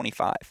turned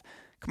 25.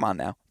 Come on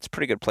now. It's a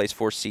pretty good place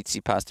for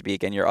Tsitsipas to be.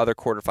 Again, your other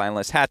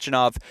quarterfinalist,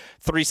 Khachanov,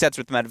 3 sets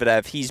with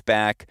Medvedev. He's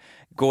back.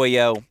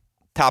 Goyo,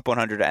 top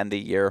 100 to end the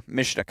year.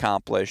 Mission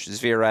accomplished.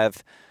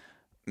 Zverev,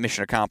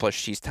 mission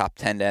accomplished. He's top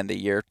 10 to end the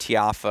year.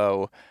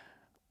 Tiafoe,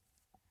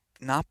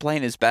 not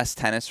playing his best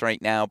tennis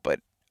right now, but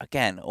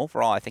again,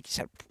 overall, I think he's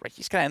going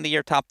to end the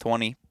year top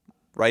 20.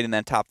 right in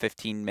that top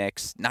 15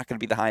 mix. Not going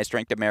to be the highest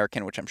ranked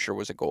American, which I'm sure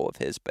was a goal of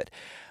his, but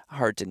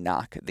hard to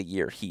knock the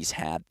year he's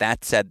had.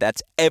 That said,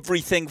 that's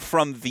everything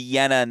from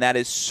Vienna, and that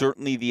is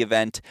certainly the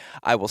event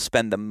I will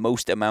spend the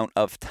most amount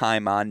of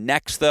time on.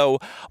 Next, though,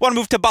 I want to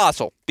move to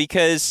Basel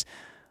because,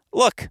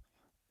 look,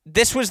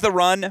 this was the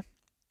run.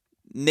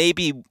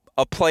 Maybe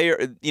a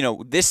player,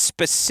 this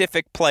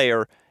specific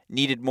player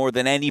needed more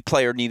than any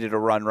player needed a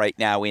run right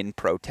now in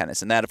pro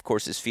tennis. And that, of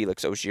course, is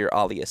Felix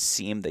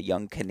Auger-Aliassime, the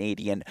young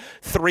Canadian.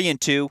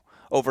 3-2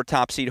 over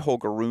top seed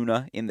Holger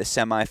Rune in the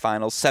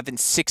semifinals.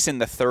 7-6 in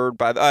the third.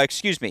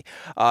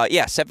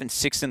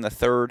 7-6 in the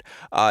third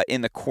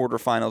in the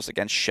quarterfinals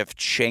against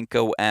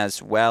Shevchenko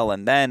as well.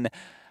 And then,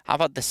 how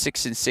about the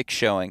 6-6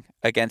 showing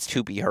against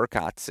Hubie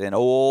Hurkacz, an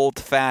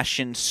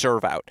old-fashioned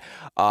serve-out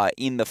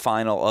in the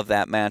final of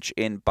that match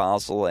in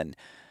Basel. And,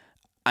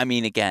 I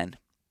mean, again,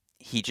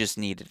 he just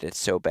needed it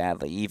so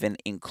badly, even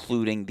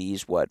including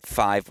these,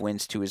 5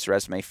 wins to his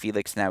resume.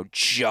 Felix now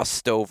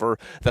just over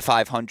the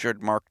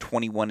 500 mark,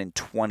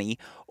 21-20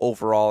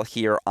 overall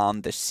here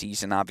on the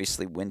season.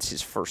 Obviously wins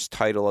his first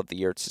title of the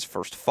year. It's his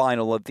first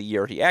final of the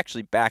year. He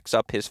actually backs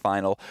up his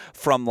final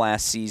from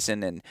last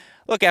season. And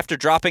look, after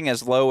dropping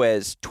as low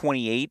as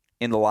 28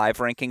 in the live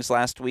rankings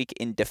last week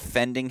in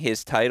defending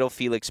his title,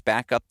 Felix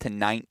back up to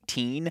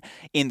 19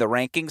 in the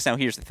rankings. Now,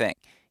 here's the thing.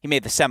 He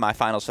made the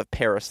semifinals of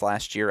Paris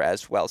last year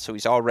as well, so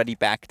he's already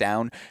back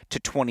down to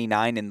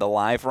 29 in the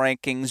live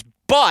rankings.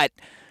 But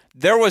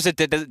there was a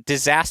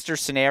disaster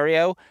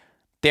scenario,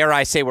 dare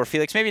I say, where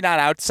Felix, maybe not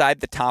outside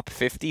the top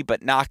 50,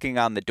 but knocking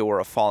on the door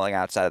of falling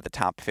outside of the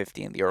top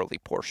 50 in the early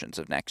portions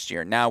of next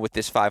year. Now with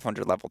this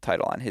 500 level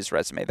title on his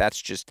resume,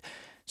 it's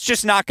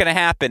just not going to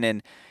happen.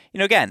 And,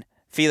 again,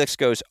 Felix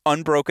goes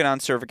unbroken on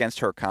serve against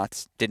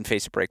Hurkacz. Didn't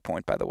face a break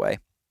point, by the way.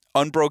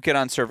 Unbroken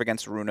on serve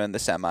against Rune in the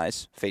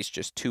semis. Faced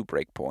just 2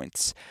 break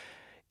points.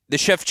 The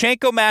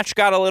Shevchenko match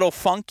got a little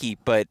funky,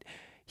 but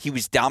he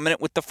was dominant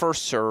with the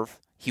first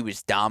serve. He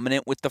was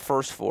dominant with the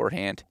first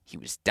forehand. He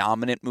was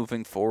dominant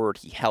moving forward.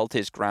 He held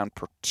his ground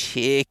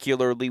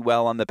particularly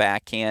well on the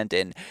backhand,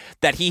 and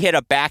that he hit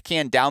a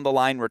backhand down the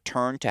line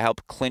return to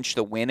help clinch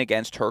the win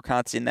against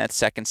Hurkacz in that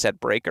second set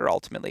breaker.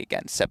 Ultimately,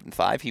 again,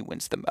 7-5. He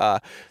wins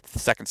the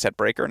second set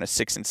breaker in a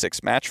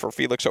 6-6 match for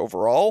Felix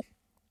overall.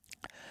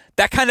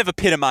 That kind of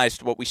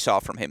epitomized what we saw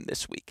from him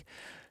this week.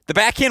 The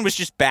backhand was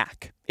just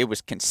back. It was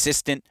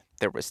consistent.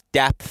 There was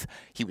depth.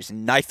 He was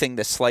knifing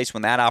the slice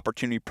when that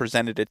opportunity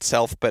presented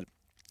itself. But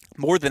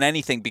more than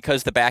anything,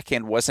 because the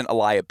backhand wasn't a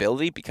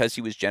liability, because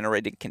he was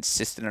generating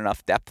consistent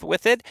enough depth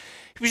with it,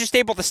 he was just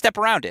able to step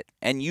around it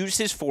and use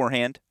his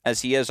forehand,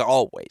 as he has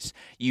always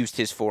used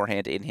his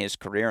forehand in his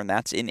career, and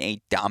that's in a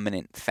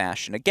dominant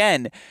fashion.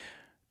 Again,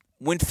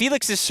 when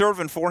Felix's serve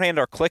and forehand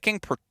are clicking,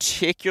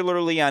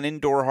 particularly on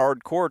indoor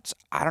hard courts,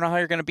 I don't know how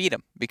you're going to beat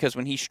him, because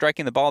when he's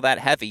striking the ball that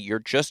heavy, you're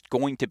just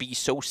going to be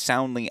so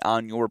soundly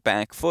on your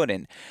back foot.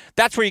 And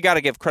that's where you got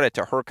to give credit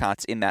to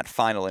Hurkacz in that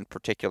final, in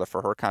particular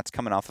for Hurkacz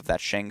coming off of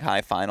that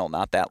Shanghai final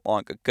not that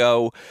long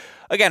ago.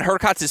 Again,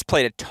 Hurkacz has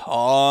played a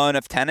ton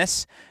of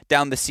tennis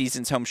down the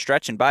season's home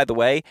stretch. And by the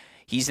way,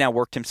 he's now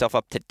worked himself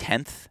up to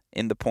 10th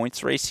in the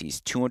points race.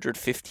 He's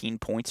 215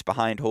 points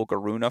behind Holger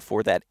Rune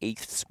for that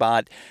 8th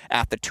spot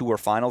at the Tour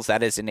Finals.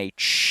 That is an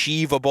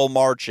achievable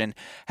margin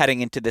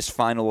heading into this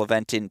final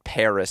event in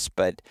Paris.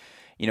 But,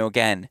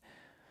 again,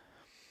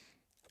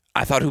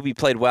 I thought Hubie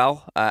played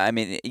well.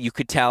 You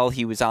could tell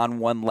he was on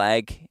one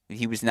leg.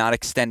 He was not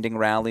extending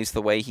rallies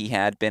the way he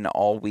had been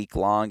all week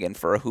long. And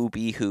for a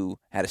Hubie who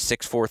had a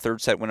 6-4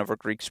 third set win over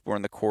Griekspoor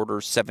in the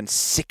quarters,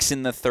 7-6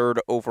 in the third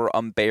over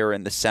Humbert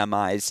in the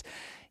semis,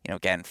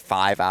 again,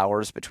 5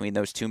 hours between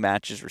those two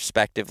matches,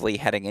 respectively,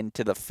 heading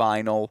into the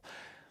final.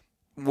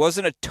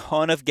 Wasn't a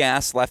ton of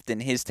gas left in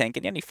his tank,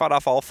 and he fought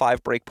off all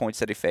 5 break points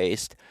that he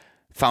faced.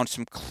 Found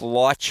some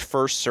clutch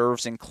first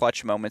serves and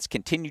clutch moments.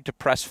 Continued to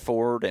press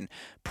forward and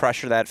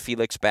pressure that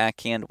Felix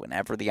backhand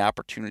whenever the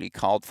opportunity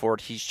called for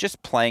it. He's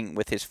just playing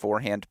with his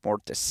forehand more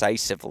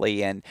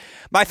decisively. And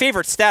my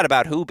favorite stat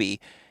about Hubie,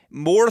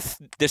 more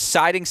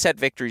deciding set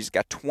victories.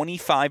 Got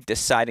 25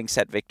 deciding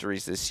set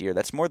victories this year.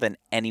 That's more than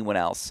anyone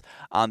else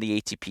on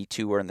the ATP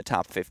Tour in the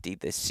top 50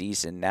 this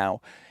season.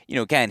 Now,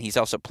 again, he's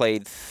also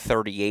played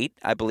 38,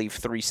 I believe,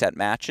 3-set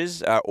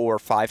matches or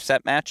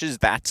 5-set matches.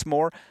 That's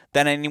more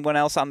than anyone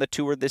else on the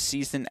tour this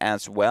season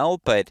as well.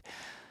 But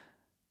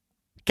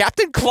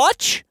Captain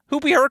Clutch,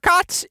 Hubie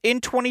Hurkacz in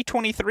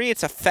 2023.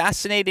 It's a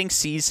fascinating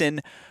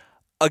season.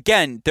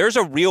 Again, there's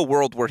a real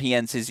world where he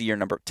ends his year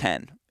number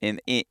 10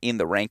 in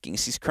the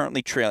rankings. He's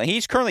currently trailing.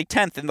 He's currently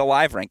 10th in the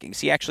live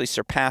rankings. He actually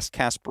surpassed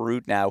Casper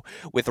Ruud now,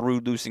 with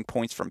Ruud losing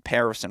points from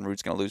Paris, and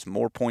Ruud's going to lose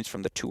more points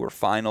from the Tour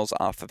Finals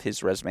off of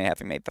his resume,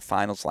 having made the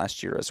finals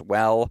last year as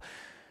well.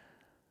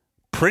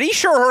 Pretty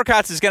sure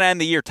Hurkacz is going to end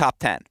the year top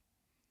 10.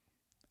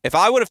 If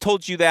I would have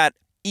told you that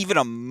even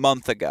a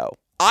month ago,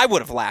 I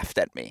would have laughed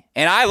at me.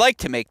 And I like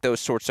to make those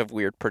sorts of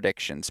weird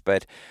predictions,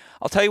 but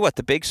I'll tell you what,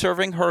 the big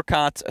serving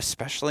Hurkacz,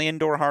 especially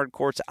indoor hard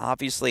courts,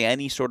 obviously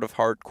any sort of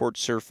hard court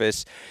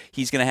surface,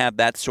 he's going to have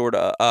that sort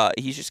of,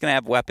 he's just going to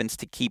have weapons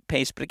to keep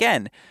pace. But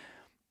again,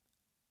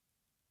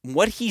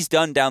 what he's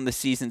done down the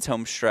season's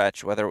home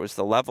stretch, whether it was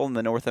the level in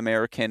the North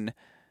American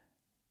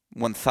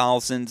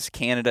 1000s,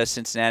 Canada,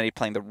 Cincinnati,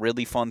 playing the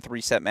really fun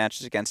 3-set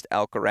matches against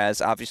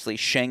Alcaraz, obviously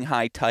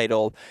Shanghai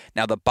title,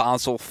 now the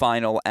Basel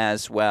final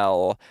as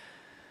well.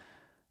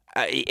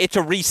 It's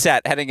a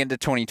reset heading into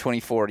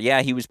 2024.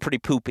 Yeah, he was pretty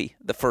poopy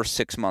the first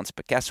 6 months,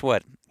 but guess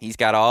what? He's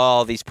got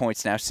all these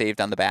points now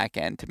saved on the back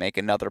end to make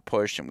another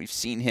push, and we've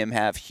seen him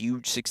have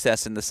huge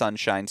success in the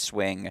Sunshine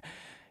Swing.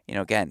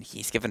 Again,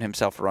 he's given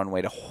himself a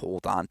runway to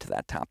hold on to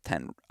that top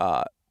 10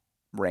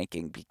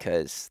 ranking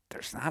because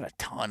there's not a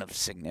ton of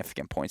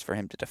significant points for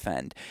him to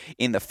defend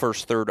in the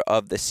first third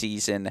of the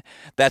season.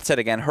 That said,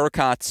 again,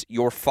 Hurkacz's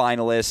your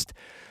finalist.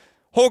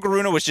 Holger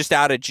Rune was just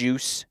out of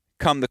juice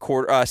come the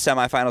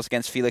semifinals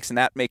against Felix, and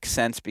that makes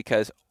sense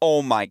because,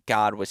 oh my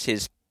God, was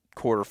his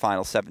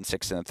quarterfinal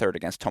 7-6 in the third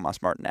against Tomas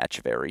Martin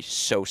Etcheverry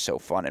so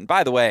fun. And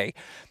by the way,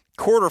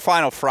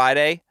 quarterfinal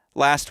Friday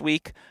last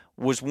week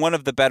was one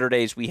of the better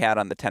days we had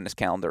on the tennis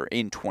calendar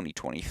in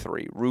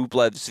 2023.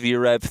 Rublev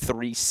Zverev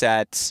 3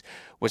 sets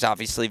was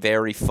obviously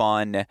very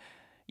fun.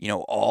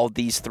 All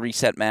these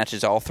 3-set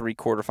matches, all 3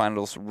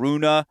 quarterfinals.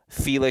 Rune,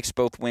 Felix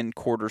both win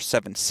quarters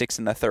 7-6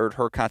 in the third.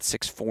 Hurkacz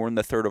 6-4 in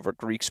the third over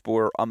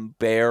Griekspoor.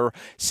 Humbert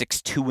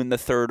 6-2 in the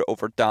third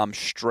over Dom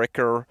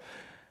Stricker.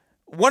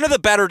 One of the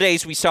better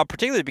days we saw,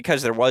 particularly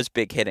because there was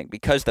big hitting,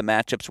 because the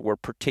matchups were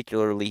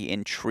particularly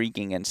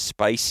intriguing and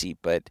spicy.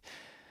 But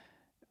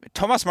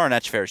Tomas Martin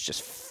Etcheverry is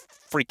just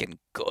freaking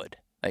good.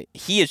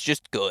 He is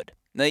just good.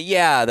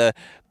 Yeah, the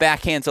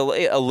backhand's a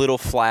little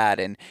flat,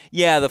 and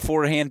yeah, the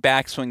forehand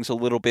backswing's a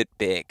little bit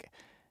big.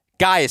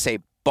 Guy is a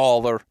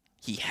baller.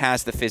 He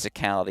has the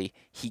physicality.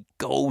 He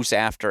goes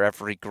after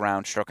every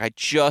ground stroke. I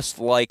just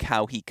like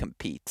how he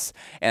competes,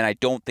 and I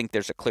don't think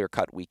there's a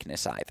clear-cut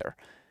weakness either.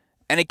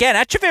 And again,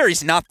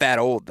 Etcheverry's not that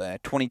old. The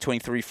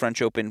 2023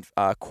 French Open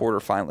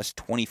quarterfinalist,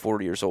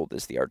 24 years old,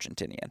 is the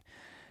Argentinian.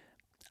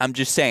 I'm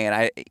just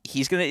saying,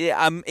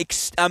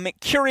 I'm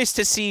curious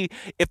to see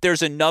if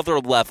there's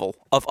another level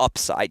of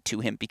upside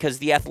to him, because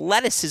the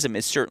athleticism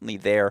is certainly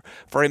there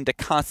for him to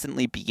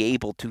constantly be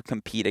able to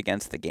compete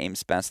against the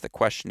game's best. The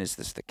question is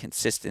the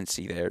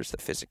consistency there? Is the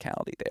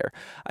physicality there?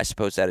 I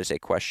suppose that is a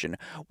question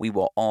we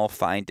will all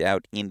find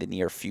out in the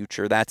near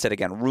future. That said,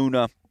 again,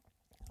 Rune,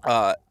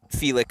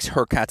 Felix,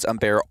 Hurkacz,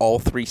 Humbert, all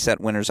 3-set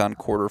winners on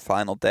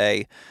quarterfinal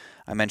day.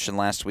 I mentioned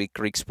last week,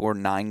 Griekspoor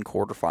 9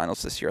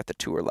 quarterfinals this year at the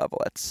tour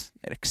level. That's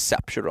an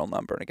exceptional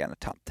number, and again, a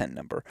top 10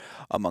 number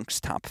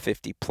amongst top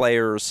 50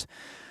 players.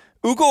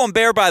 Ugo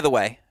Humbert, by the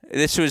way,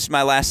 this was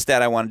my last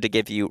stat I wanted to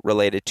give you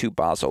related to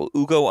Basel.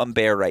 Ugo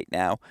Humbert right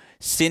now,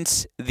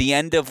 since the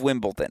end of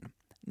Wimbledon,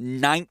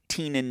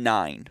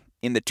 19-9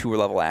 in the tour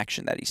level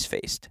action that he's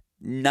faced.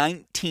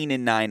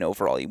 19-9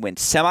 overall. He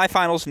wins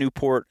semifinals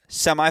Newport,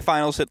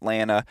 semifinals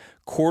Atlanta,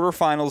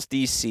 quarterfinals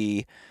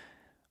DC,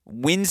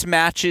 wins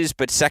matches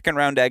but second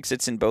round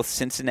exits in both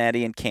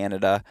Cincinnati and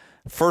Canada.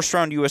 First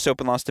round U.S.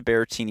 Open loss to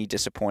Berrettini,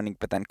 disappointing,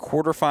 but then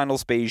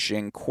quarterfinals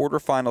Beijing,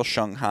 quarterfinals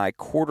Shanghai,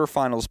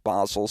 quarterfinals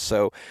Basel.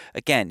 So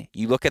again,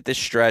 you look at this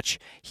stretch,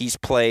 he's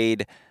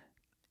played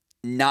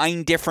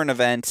 9 different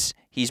events.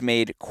 He's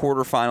made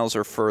quarterfinals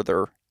or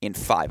further in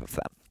 5 of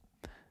them.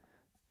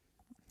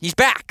 He's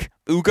back.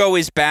 Ugo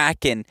is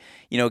back, and,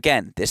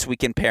 again, this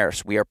week in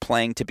Paris, we are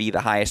playing to be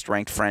the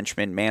highest-ranked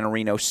Frenchman.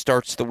 Mannarino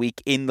starts the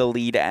week in the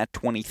lead at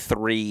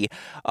 23.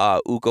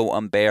 Ugo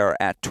Humbert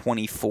at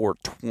 24,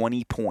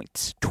 20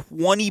 points.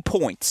 20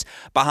 points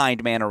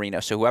behind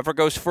Mannarino. So whoever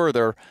goes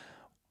further,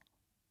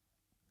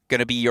 going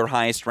to be your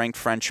highest-ranked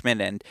Frenchman.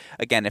 And,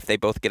 again, if they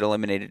both get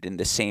eliminated in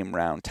the same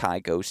round, tie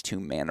goes to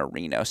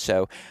Mannarino.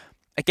 So,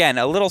 again,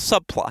 a little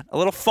subplot, a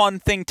little fun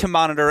thing to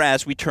monitor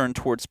as we turn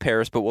towards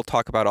Paris, but we'll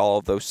talk about all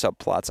of those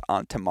subplots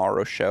on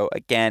tomorrow's show.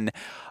 Again,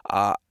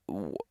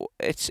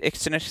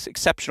 it's an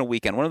exceptional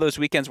weekend. One of those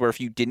weekends where if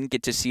you didn't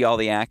get to see all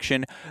the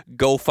action,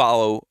 go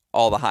follow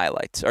all the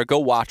highlights, or go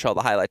watch all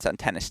the highlights on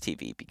Tennis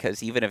TV,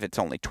 because even if it's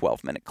only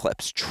 12-minute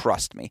clips,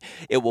 trust me,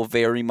 it will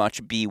very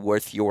much be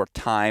worth your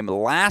time.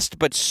 Last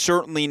but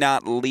certainly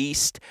not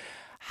least,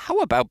 how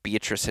about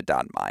Beatriz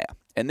Haddad-Maia?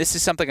 And this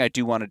is something I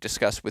do want to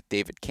discuss with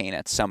David Kane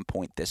at some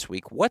point this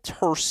week. What's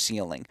her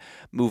ceiling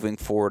moving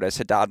forward as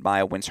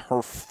Haddad-Maia wins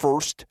her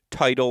first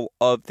title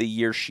of the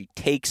year? She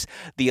takes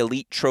the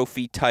Elite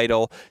Trophy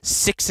title.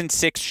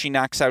 6-6, she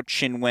knocks out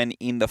Qinwen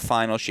in the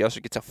final. She also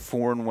gets a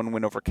 4-1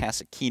 win over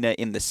Kasatkina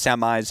in the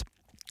semis.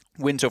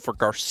 Wins over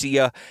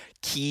Garcia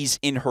Keys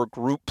in her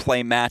group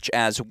play match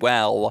as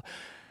well.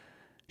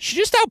 She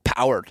just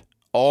outpowered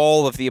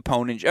all of the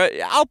opponents.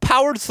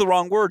 Outpowered's the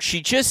wrong word.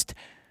 She just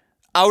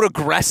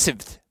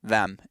out-aggressive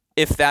them,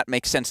 if that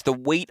makes sense. The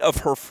weight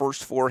of her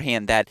first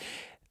forehand, that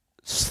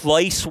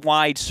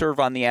slice-wide serve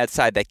on the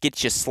outside that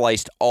gets you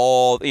sliced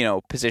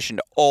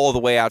positioned all the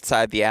way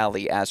outside the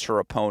alley as her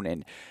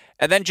opponent.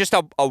 And then just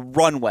a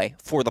runway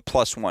for the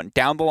 +1.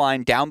 Down the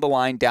line, down the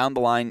line, down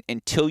the line,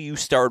 until you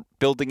start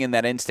building in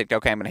that instinct,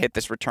 okay, I'm going to hit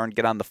this return,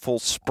 get on the full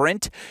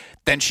sprint.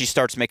 Then she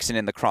starts mixing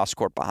in the cross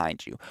court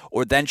behind you.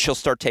 Or then she'll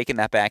start taking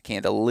that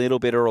backhand a little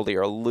bit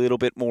earlier, a little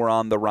bit more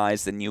on the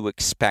rise than you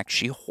expect.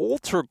 She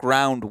holds her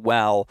ground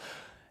well.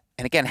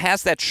 And again,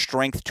 has that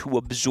strength to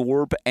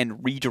absorb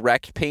and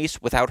redirect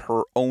pace without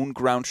her own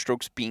ground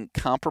strokes being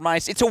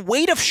compromised. It's a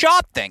weight of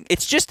shot thing.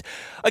 It's just,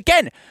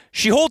 again,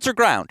 she holds her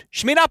ground.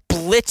 She may not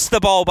blitz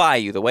the ball by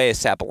you the way a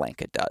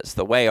Sabalenka does,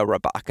 the way a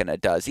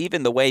Rybakina does,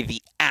 even the way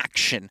the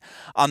action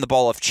on the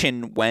ball of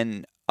Jung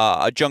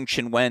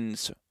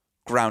Qinwen's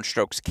ground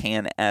strokes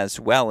can as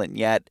well. And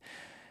yet,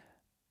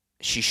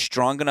 she's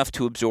strong enough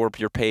to absorb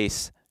your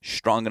pace,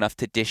 strong enough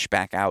to dish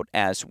back out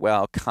as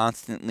well,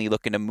 constantly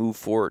looking to move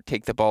forward,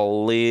 take the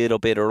ball a little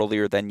bit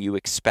earlier than you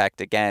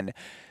expect. Again,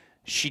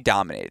 she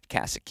dominated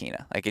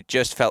Kasatkina. Like, it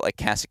just felt like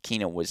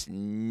Kasatkina was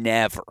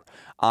never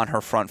on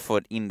her front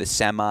foot in the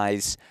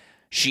semis.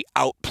 She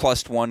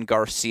out+1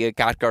 Garcia,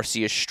 got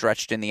Garcia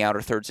stretched in the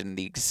outer thirds in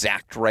the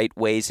exact right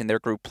ways in their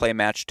group play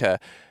match to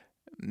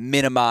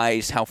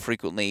minimize how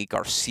frequently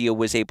Garcia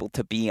was able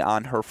to be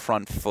on her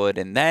front foot.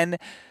 And then,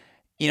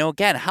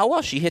 again, how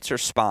well she hits her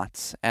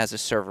spots as a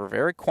server.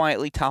 Very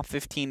quietly, top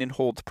 15 in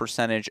hold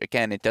percentage.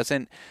 Again, it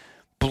doesn't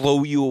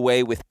blow you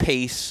away with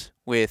pace,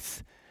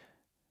 with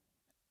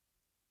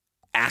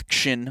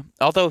action,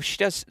 although she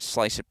does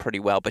slice it pretty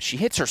well, but she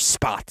hits her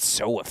spots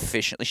so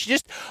efficiently.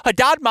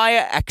 Haddad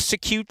Maia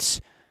executes.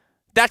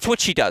 That's what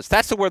she does.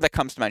 That's the word that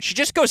comes to mind. She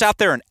just goes out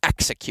there and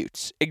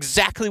executes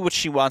exactly what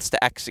she wants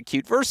to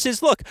execute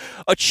versus, look,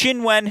 a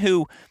Qinwen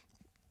who...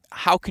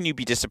 How can you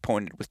be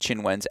disappointed with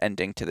Qinwen's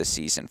ending to the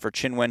season? For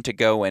Qinwen to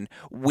go and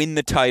win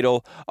the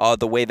title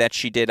the way that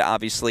she did,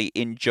 obviously,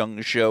 in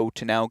Zhengzhou,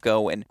 to now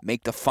go and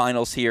make the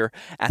finals here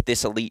at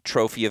this Elite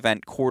Trophy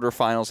event,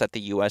 quarterfinals at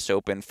the U.S.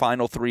 Open.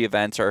 Final 3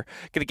 events are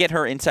going to get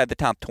her inside the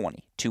top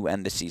 20 to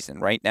end the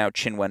season. Right now,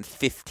 Qinwen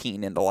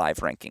 15 in the live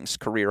rankings,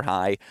 career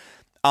high,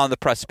 on the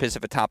precipice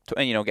of a top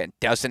 20. Again,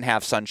 doesn't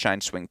have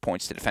sunshine swing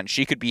points to defend.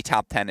 She could be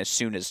top 10 as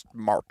soon as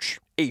March,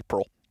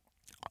 April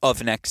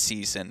of next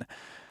season.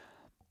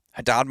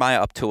 Haddad Maia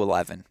up to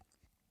 11.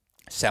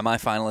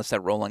 Semifinalist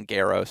at Roland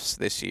Garros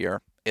this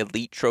year.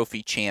 Elite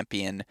Trophy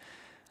champion.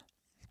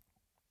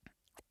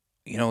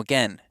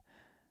 Again,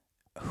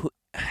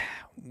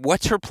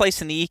 what's her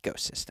place in the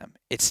ecosystem?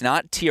 It's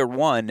not tier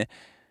 1.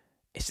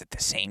 Is it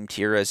the same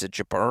tier as a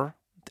Jabeur?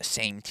 The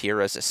same tier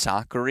as a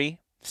Sakkari?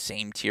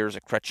 Same tier as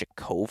a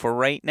Krejcikova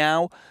right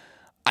now?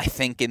 I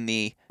think in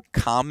the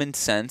common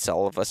sense,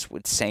 all of us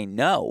would say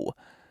no.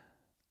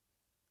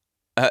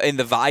 In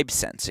the vibe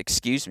sense,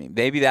 excuse me.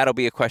 Maybe that'll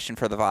be a question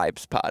for the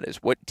Vibes pod,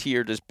 is what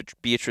tier does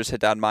Beatriz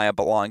Haddad Maia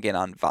belong in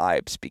on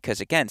Vibes? Because,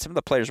 again, some of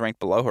the players ranked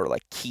below her,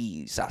 like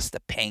Keys,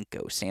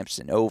 Ostapenko,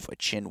 Samsonova,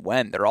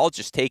 Qinwen, they're all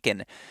just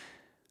taken,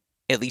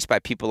 at least by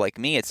people like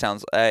me, it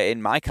sounds,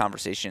 in my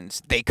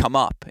conversations, they come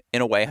up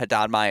in a way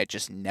Haddad Maia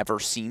just never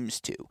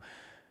seems to.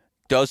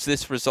 Does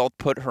this result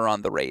put her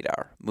on the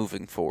radar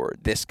moving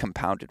forward, this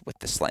compounded with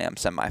the Slam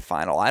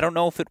semifinal? I don't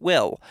know if it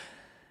will.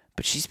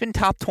 But she's been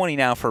top 20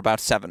 now for about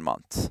 7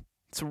 months.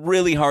 It's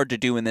really hard to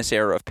do in this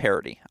era of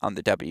parity on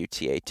the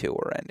WTA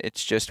Tour, and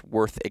it's just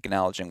worth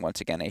acknowledging once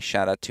again. A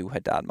shout-out to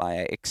Haddad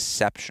Maia.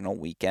 Exceptional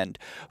weekend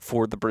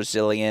for the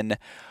Brazilian.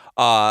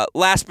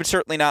 Last but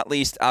certainly not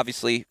least,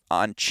 obviously,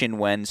 on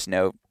Qinwen's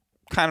note,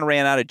 kind of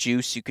ran out of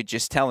juice, you could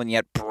just tell, and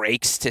yet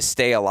breaks to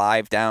stay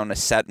alive, down a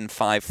set in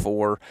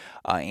 5-4,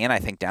 and I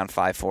think down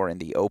 5-4 in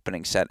the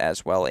opening set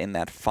as well in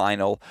that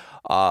final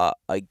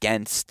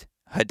against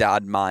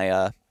Haddad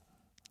Maia.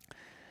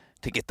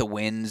 To get the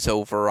wins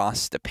over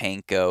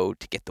Ostapenko,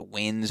 to get the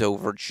wins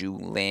over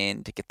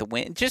Julin, to get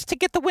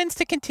the wins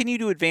to continue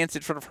to advance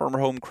in front of her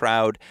home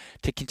crowd,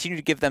 to continue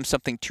to give them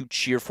something to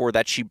cheer for,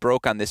 that she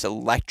broke on this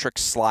electric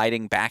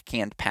sliding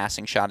backhand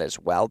passing shot as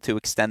well to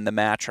extend the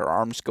match. Her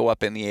arms go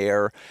up in the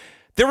air.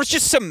 There was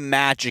just some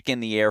magic in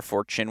the air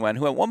for Qinwen,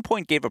 who at one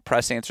point gave a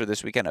press answer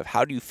this weekend of,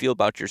 how do you feel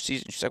about your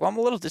season? She's like, well, I'm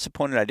a little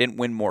disappointed I didn't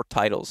win more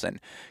titles and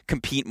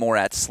compete more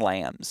at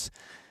slams.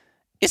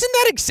 Isn't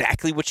that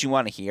exactly what you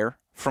want to hear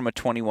from a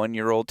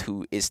 21-year-old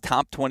who is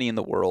top 20 in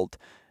the world,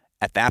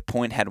 at that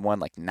point had won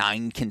like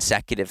 9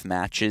 consecutive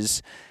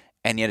matches,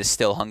 and yet is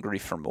still hungry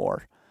for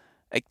more?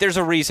 Like, there's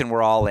a reason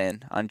we're all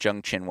in on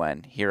Jung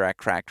Qinwen here at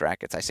Cracked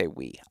Racquets. I say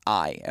we.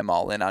 I am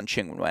all in on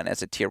Qinwen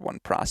as a Tier 1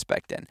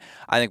 prospect, and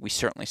I think we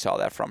certainly saw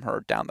that from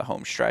her down the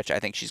home stretch. I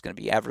think she's going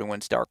to be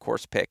everyone's dark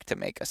horse pick to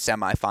make a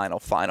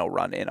semifinal final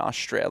run in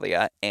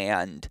Australia,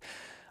 and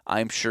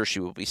I'm sure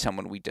she will be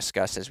someone we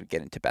discuss as we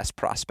get into best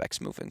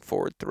prospects moving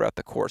forward throughout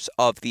the course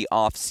of the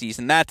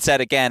offseason. That said,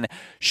 again,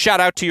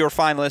 shout out to your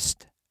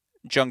finalist,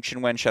 Jung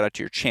Qinwen. Shout out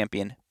to your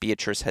champion,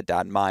 Beatriz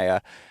Haddad Maia.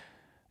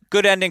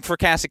 Good ending for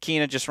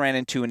Kasatkina. Just ran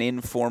into an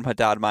in-form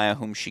Haddad Maia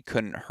whom she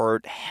couldn't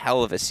hurt.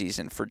 Hell of a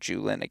season for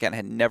Julin. Again,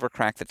 had never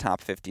cracked the top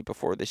 50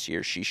 before this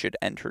year. She should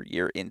end her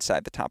year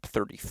inside the top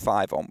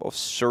 35 almost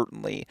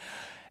certainly.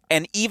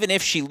 And even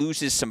if she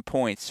loses some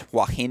points,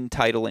 Hua Hin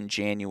title in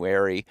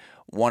January,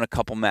 won a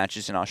couple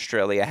matches in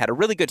Australia, had a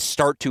really good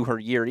start to her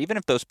year, even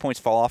if those points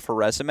fall off her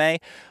resume.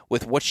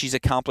 With what she's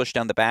accomplished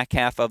on the back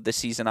half of the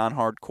season on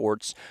hard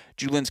courts,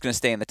 Julian's going to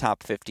stay in the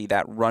top 50.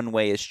 That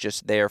runway is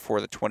just there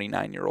for the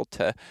 29-year-old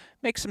to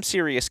make some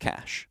serious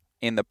cash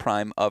in the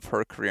prime of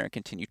her career and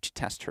continue to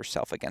test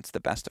herself against the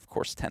best, of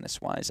course,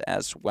 tennis-wise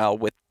as well.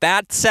 With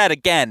that said,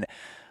 again,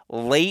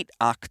 late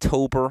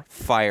October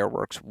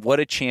fireworks. What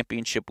a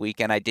championship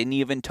weekend. I didn't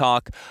even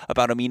talk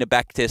about Amina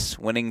Bektis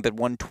winning the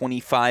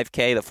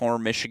 125K, the former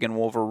Michigan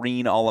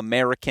Wolverine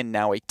All-American,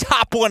 now a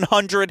top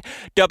 100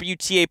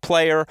 WTA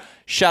player.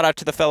 Shout out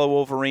to the fellow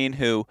Wolverine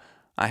who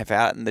I have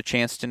had the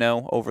chance to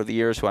know over the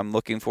years, who I'm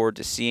looking forward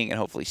to seeing and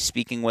hopefully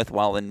speaking with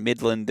while in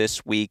Midland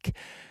this week.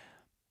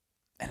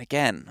 And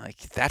again,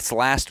 that's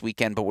last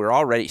weekend, but we're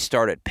already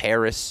started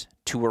Paris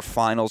Tour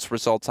Finals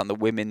results on the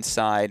women's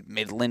side,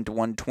 Midland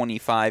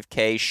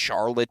 125K,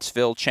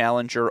 Charlottesville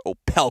Challenger,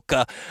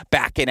 Opelka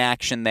back in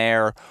action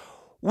there.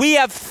 We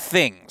have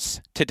things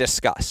to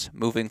discuss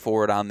moving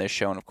forward on this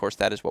show, and of course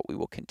that is what we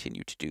will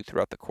continue to do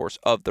throughout the course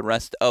of the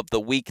rest of the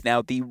week.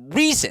 Now, the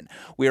reason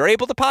we are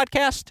able to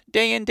podcast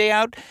day in, day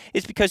out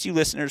is because you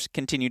listeners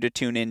continue to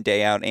tune in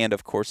day out, and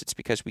of course it's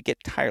because we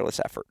get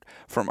tireless effort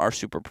from our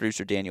super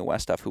producer Daniel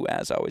Westoff, who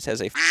as always has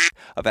a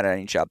of an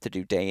editing job to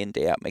do day in,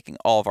 day out, making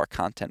all of our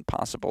content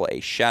possible. A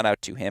shout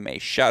out to him, a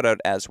shout out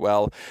as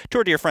well to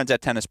our dear friends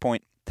at Tennis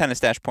Point.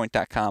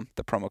 Tennis-Point.com.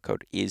 The promo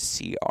code is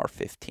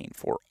CR15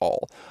 for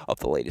all of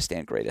the latest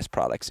and greatest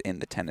products in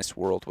the tennis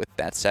world. With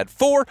that said,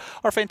 for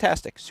our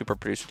fantastic super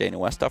producer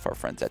Daniel Westoff, our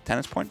friends at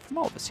Tennis Point, from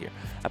all of us here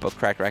at both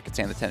Crack Rackets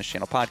and the Tennis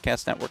Channel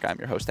Podcast Network, I'm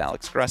your host,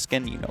 Alex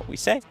Gruskin. You know what we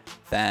say.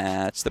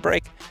 That's the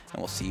break,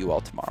 and we'll see you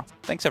all tomorrow.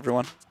 Thanks,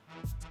 everyone.